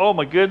grease, and oh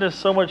my goodness,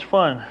 so much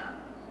fun.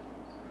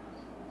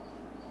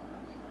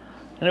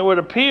 And it would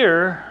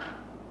appear,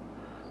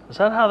 is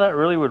that how that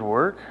really would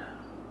work?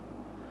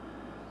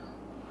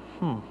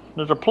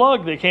 There's a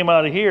plug that came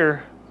out of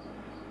here.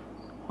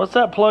 What's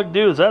that plug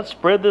do? Does that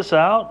spread this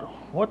out?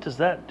 What does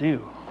that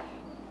do?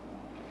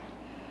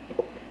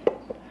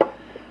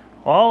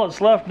 All that's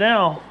left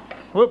now,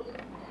 whoop.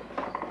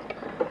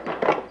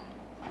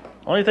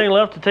 Only thing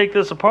left to take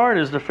this apart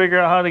is to figure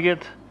out how to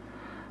get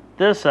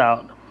this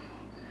out.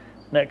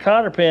 And that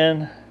cotter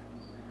pin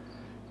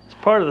is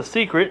part of the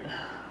secret.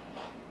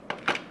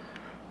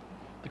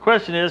 The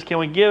question is, can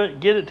we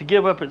get it to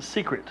give up its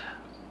secret?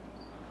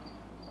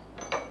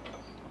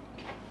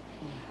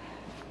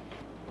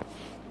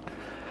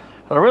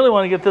 But I really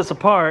want to get this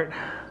apart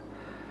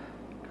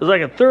because I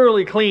can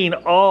thoroughly clean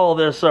all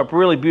this up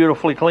really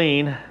beautifully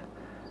clean.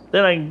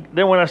 Then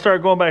when I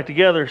start going back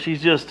together,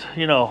 she's just,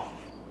 you know,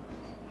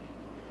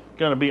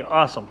 gonna be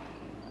awesome.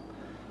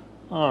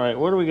 All right,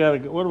 what do we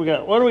got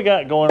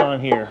going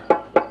on here?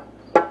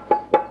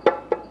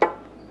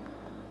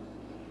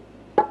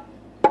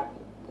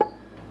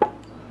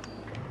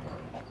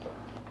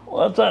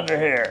 What's under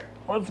here?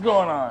 What's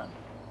going on?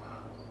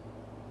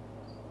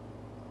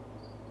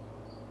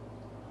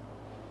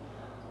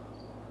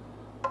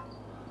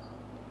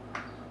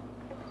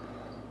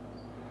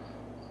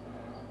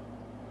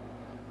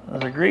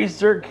 There's a grease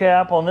zerk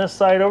cap on this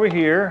side over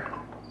here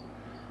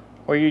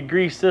where you'd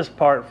grease this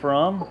part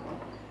from.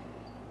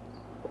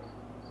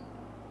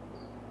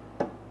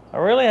 I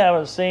really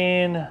haven't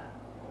seen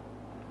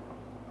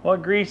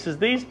what greases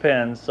these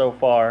pins so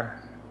far.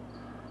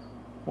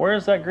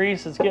 Where's that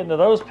grease that's getting to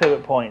those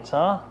pivot points,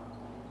 huh?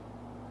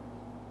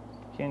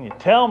 Can you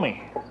tell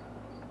me?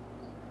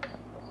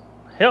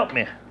 Help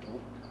me.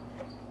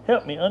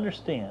 Help me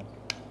understand.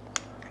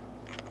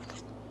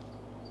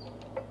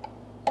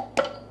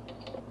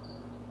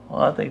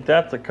 Well, I think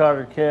that's a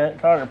cotter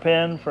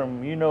pin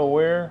from you know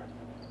where.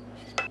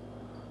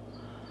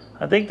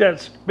 I think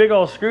that big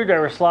old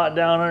screwdriver slot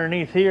down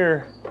underneath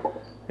here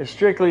is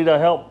strictly to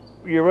help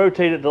you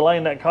rotate it to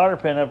line that cotter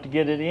pin up to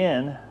get it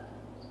in.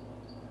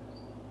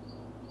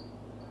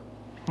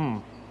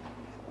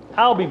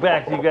 I'll be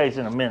back to you guys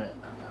in a minute.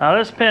 Now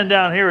this pin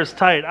down here is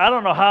tight. I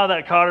don't know how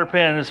that cotter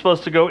pin is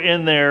supposed to go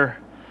in there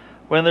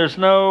when there's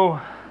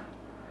no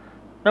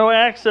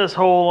access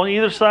hole on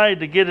either side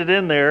to get it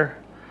in there.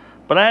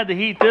 But I had to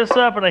heat this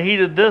up, and I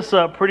heated this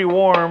up pretty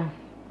warm,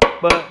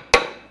 but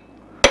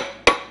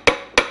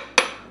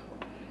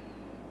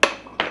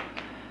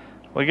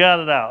we got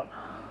it out.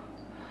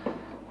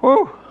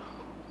 Whew.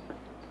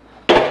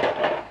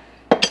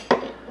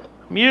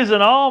 I'm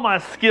using all my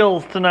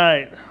skills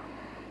tonight.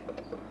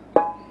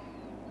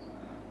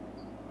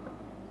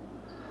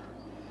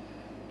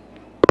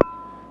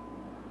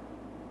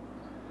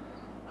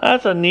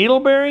 That's a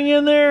needle bearing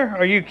in there?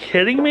 Are you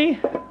kidding me?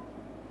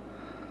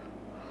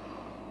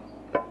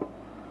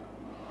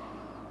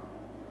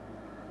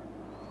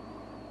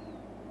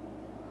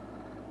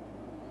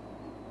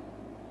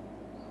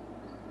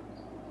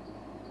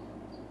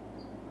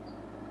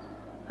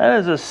 That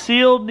is a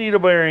sealed needle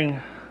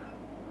bearing.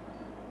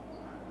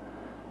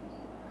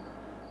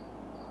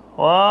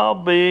 Well,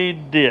 I'll be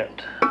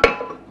dipped.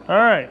 All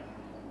right.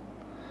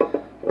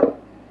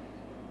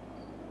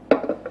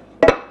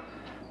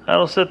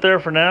 That'll sit there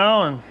for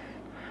now, and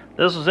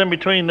this was in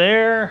between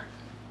there.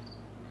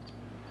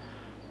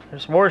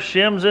 There's more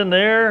shims in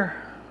there.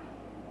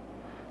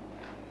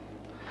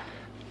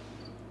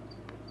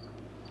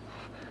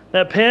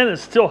 That pen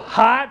is still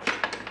hot.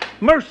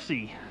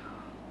 Mercy.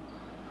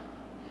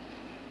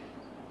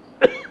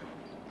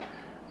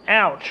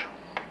 Ouch.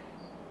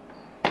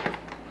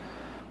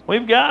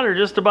 We've got her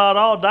just about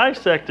all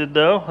dissected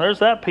though. There's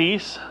that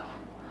piece.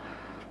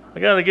 I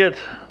gotta get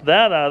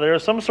that out of there.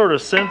 Some sort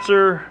of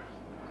sensor.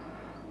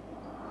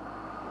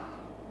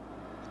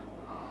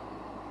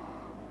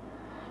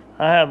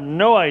 I have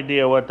no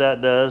idea what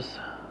that does.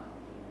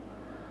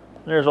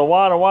 There's a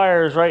lot of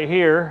wires right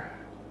here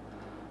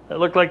that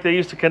look like they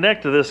used to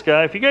connect to this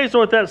guy. If you guys know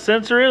what that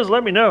sensor is,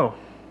 let me know.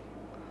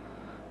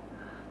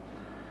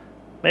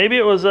 Maybe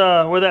it was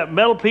where that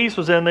metal piece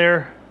was in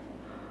there.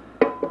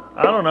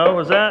 I don't know,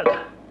 was that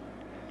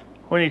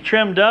when you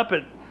trimmed up,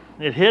 it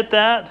hit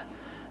that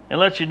and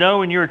let you know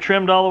when you were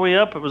trimmed all the way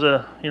up, it was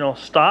a, you know,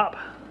 stop,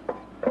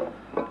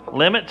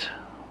 limit.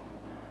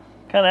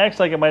 Kind of acts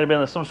like it might have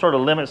been some sort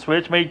of limit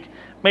switch.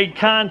 Made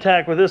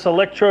contact with this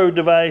electrode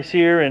device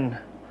here, and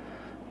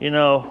you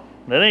know,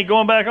 that ain't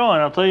going back on,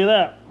 I'll tell you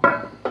that.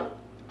 I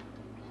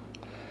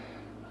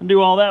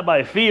do all that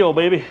by feel,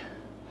 baby.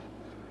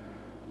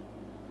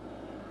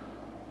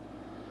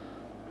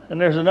 And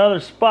there's another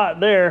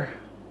spot there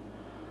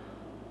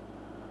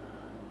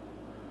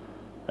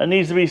that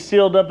needs to be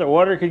sealed up that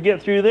water could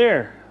get through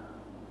there.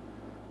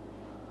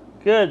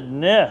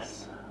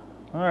 Goodness.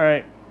 All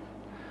right.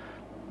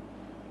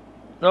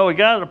 So we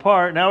got it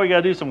apart. Now we got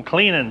to do some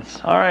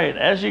cleanings. All right.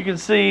 As you can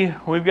see,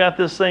 we've got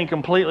this thing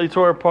completely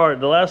tore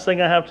apart. The last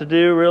thing I have to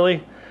do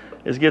really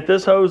is get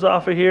this hose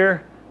off of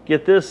here,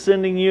 get this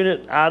sending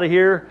unit out of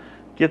here,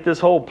 get this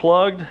hole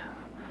plugged,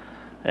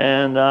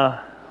 and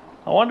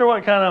I wonder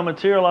what kind of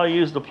material I'll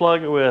use to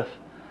plug it with,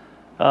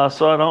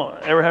 so I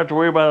don't ever have to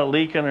worry about it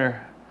leaking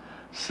or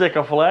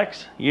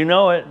Sikaflex. You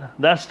know it.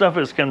 That stuff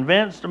has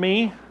convinced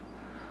me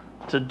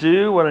to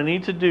do what I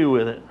need to do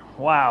with it.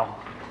 Wow.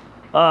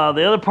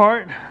 The other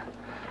part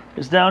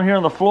is down here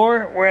on the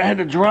floor where I had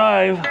to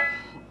drive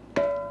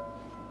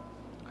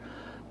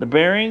the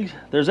bearings.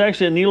 There's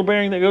actually a needle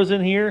bearing that goes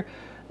in here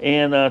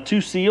and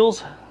 2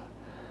 seals.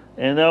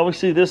 And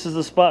obviously this is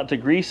the spot to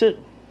grease it.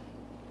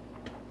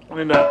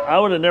 And I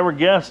would have never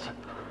guessed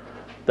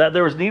that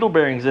there was needle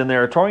bearings in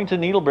there, a Torrington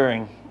needle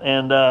bearing.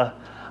 And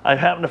I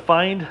happened to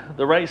find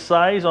the right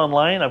size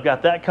online. I've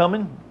got that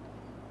coming.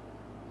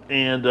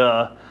 And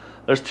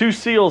there's 2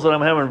 seals that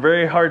I'm having a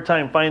very hard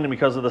time finding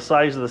because of the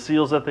size of the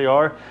seals that they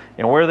are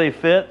and where they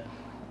fit.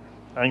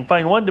 I can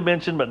find one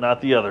dimension, but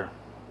not the other.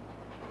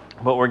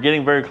 But we're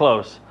getting very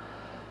close.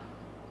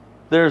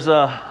 I'm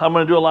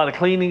going to do a lot of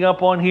cleaning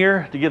up on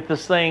here to get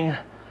this thing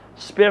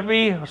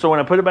spiffy. So when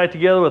I put it back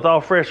together with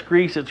all fresh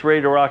grease, it's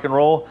ready to rock and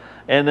roll.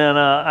 And then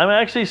I'm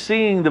actually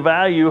seeing the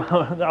value.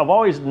 I've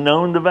always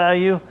known the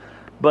value,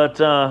 but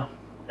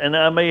and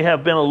I may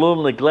have been a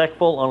little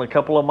neglectful on a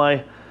couple of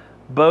my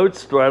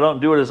boats where I don't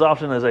do it as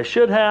often as I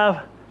should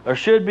have or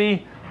should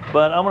be.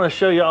 But I'm going to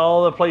show you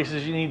all the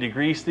places you need to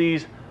grease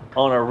these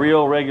on a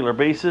real regular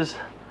basis,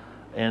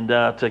 and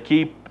to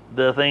keep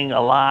the thing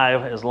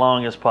alive as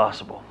long as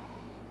possible.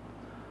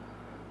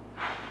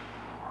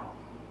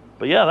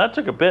 But yeah, that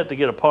took a bit to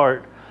get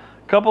apart.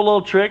 Couple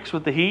little tricks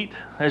with the heat.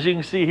 As you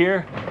can see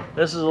here,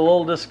 this is a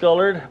little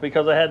discolored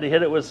because I had to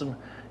hit it with some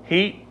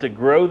heat to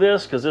grow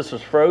this because this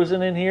was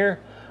frozen in here.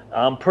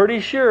 I'm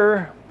pretty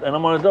sure, and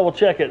I'm going to double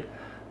check it,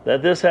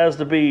 that this has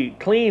to be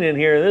clean in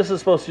here. This is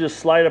supposed to just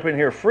slide up in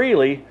here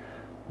freely.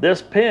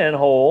 This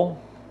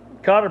pinhole,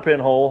 cotter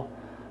pinhole,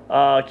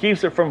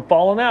 keeps it from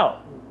falling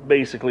out,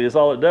 basically, is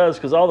all it does,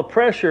 because all the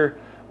pressure,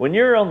 when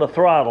you're on the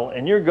throttle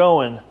and you're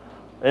going,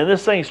 and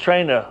this thing's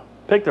trying to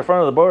pick the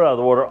front of the boat out of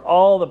the water,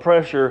 all the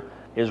pressure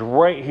is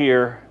right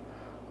here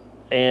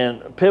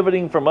and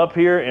pivoting from up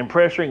here and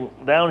pressuring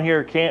down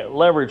here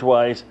leverage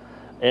wise,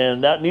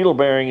 and that needle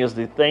bearing is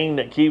the thing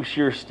that keeps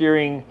your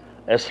steering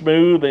as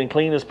smooth and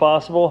clean as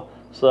possible.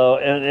 So,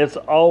 and it's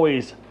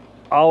always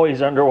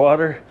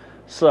underwater,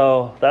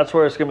 so that's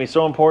where it's going to be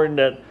so important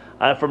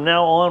that from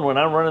now on, when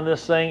I'm running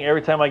this thing,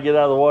 every time I get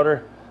out of the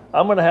water,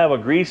 I'm going to have a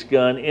grease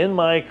gun in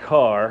my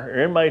car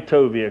or in my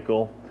tow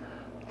vehicle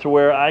to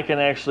where I can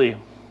actually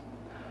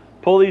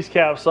pull these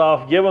caps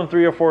off, give them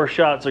 3 or 4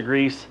 shots of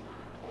grease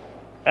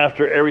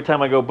after every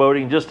time I go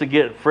boating, just to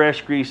get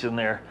fresh grease in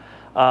there.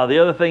 The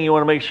other thing you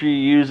want to make sure you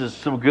use is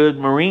some good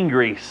marine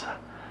grease,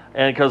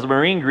 and because the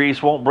marine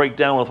grease won't break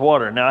down with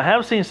water. Now I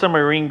have seen some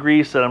marine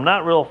grease that I'm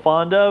not real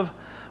fond of.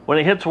 When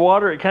it hits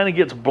water, it kind of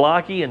gets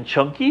blocky and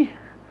chunky.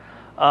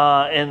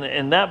 And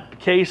in that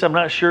case, I'm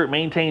not sure it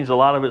maintains a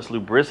lot of its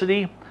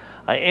lubricity.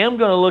 I am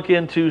going to look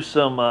into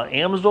some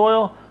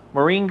Amsoil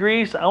marine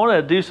grease. I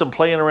want to do some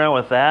playing around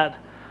with that.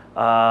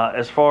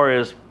 As far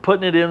as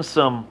putting it in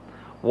some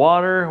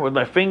water with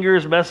my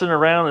fingers, messing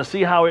around and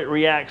see how it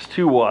reacts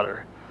to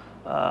water,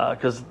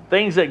 because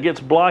things that gets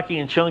blocky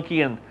and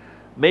chunky and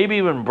maybe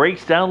even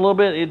breaks down a little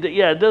bit,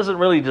 it doesn't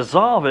really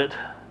dissolve it,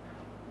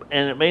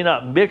 and it may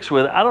not mix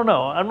with it. I don't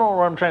know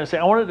what I'm trying to say.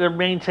 I want it to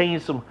maintain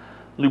some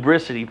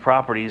lubricity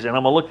properties, and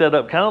I'm gonna look that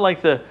up, kind of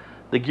like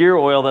the gear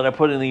oil that I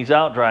put in these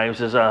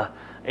outdrives is a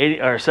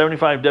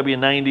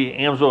 75W90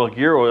 Amsoil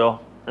gear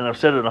oil, and I've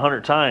said it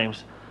 100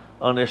 times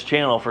on this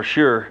channel for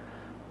sure,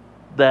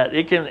 that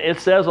it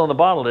says on the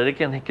bottle that it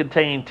can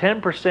contain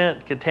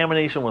 10%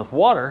 contamination with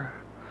water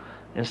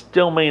and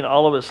still maintain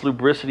all of its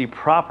lubricity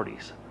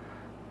properties.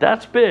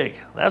 That's big.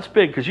 That's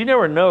big, because you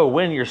never know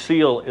when your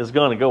seal is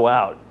going to go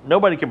out.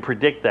 Nobody can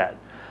predict that.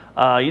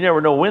 You never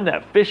know when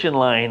that fishing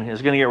line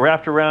is going to get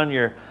wrapped around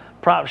your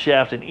prop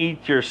shaft and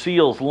eat your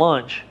seal's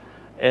lunch,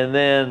 and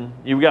then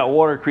you've got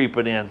water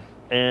creeping in.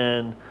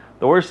 And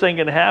the worst thing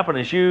can happen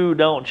is you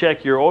don't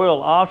check your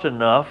oil often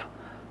enough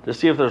to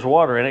see if there's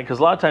water in it, because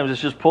a lot of times it's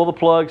just pull the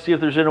plug, see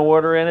if there's any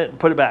water in it, and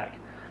put it back.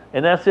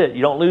 And that's it.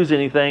 You don't lose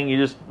anything. You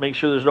just make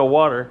sure there's no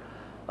water.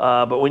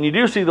 But when you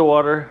do see the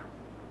water,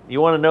 you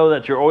want to know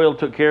that your oil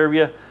took care of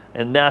you,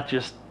 and not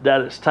just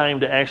that it's time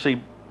to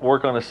actually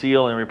work on a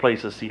seal and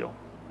replace a seal.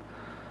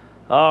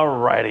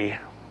 Alrighty.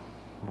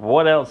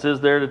 What else is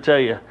there to tell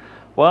you?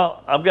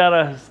 Well,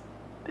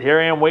 here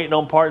I am waiting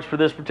on parts for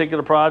this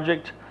particular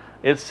project.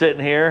 It's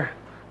sitting here.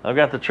 I've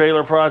got the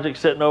trailer project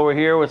sitting over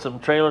here with some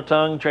trailer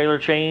tongue, trailer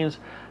chains,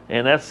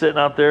 and that's sitting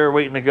out there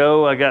waiting to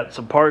go. I got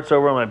some parts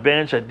over on my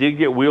bench. I did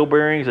get wheel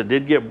bearings. I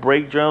did get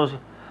brake drums,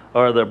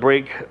 or the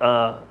brake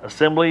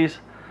assemblies,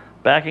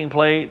 backing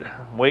plate.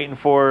 I'm waiting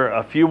for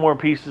a few more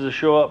pieces to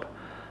show up,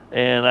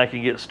 and I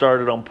can get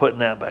started on putting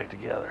that back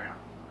together.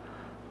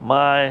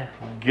 My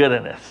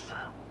goodness.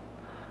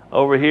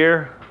 Over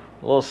here,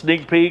 a little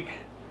sneak peek.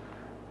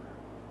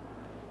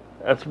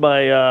 That's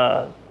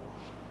my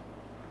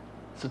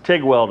it's a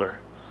TIG welder.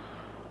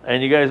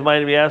 And you guys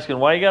might be asking,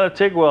 why you got a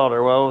TIG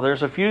welder? Well,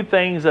 there's a few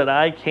things that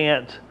I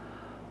can't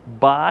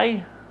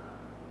buy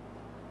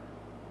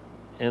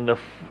in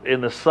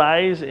the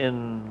size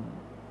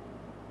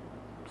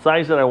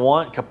that I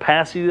want,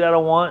 capacity that I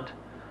want.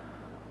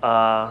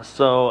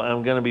 So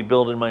I'm going to be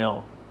building my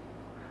own,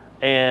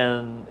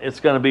 and it's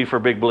going to be for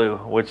Big Blue,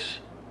 which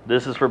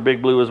this is for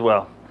Big Blue as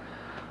well.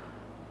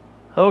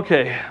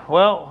 Okay,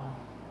 well,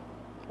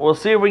 we'll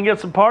see if we can get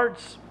some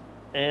parts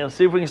and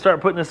see if we can start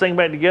putting this thing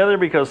back together,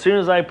 because as soon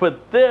as I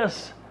put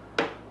this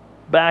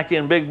back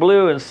in Big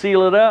Blue and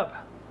seal it up,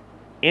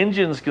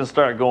 engines can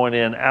start going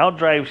in,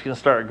 outdrives can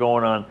start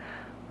going on,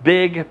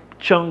 big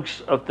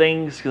chunks of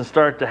things can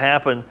start to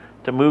happen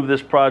to move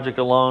this project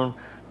along,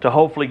 to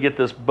hopefully get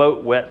this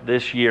boat wet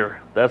this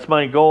year. That's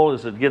my goal,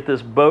 is to get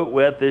this boat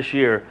wet this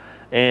year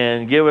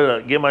and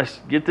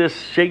get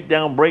this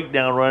shakedown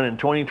breakdown run in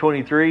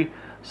 2023,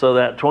 so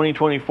that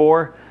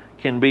 2024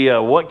 can be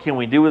a what can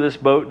we do with this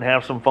boat and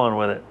have some fun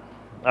with it.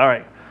 All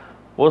right,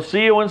 we'll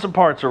see you when some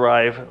parts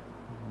arrive,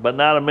 but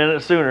not a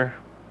minute sooner,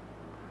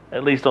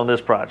 at least on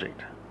this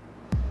project.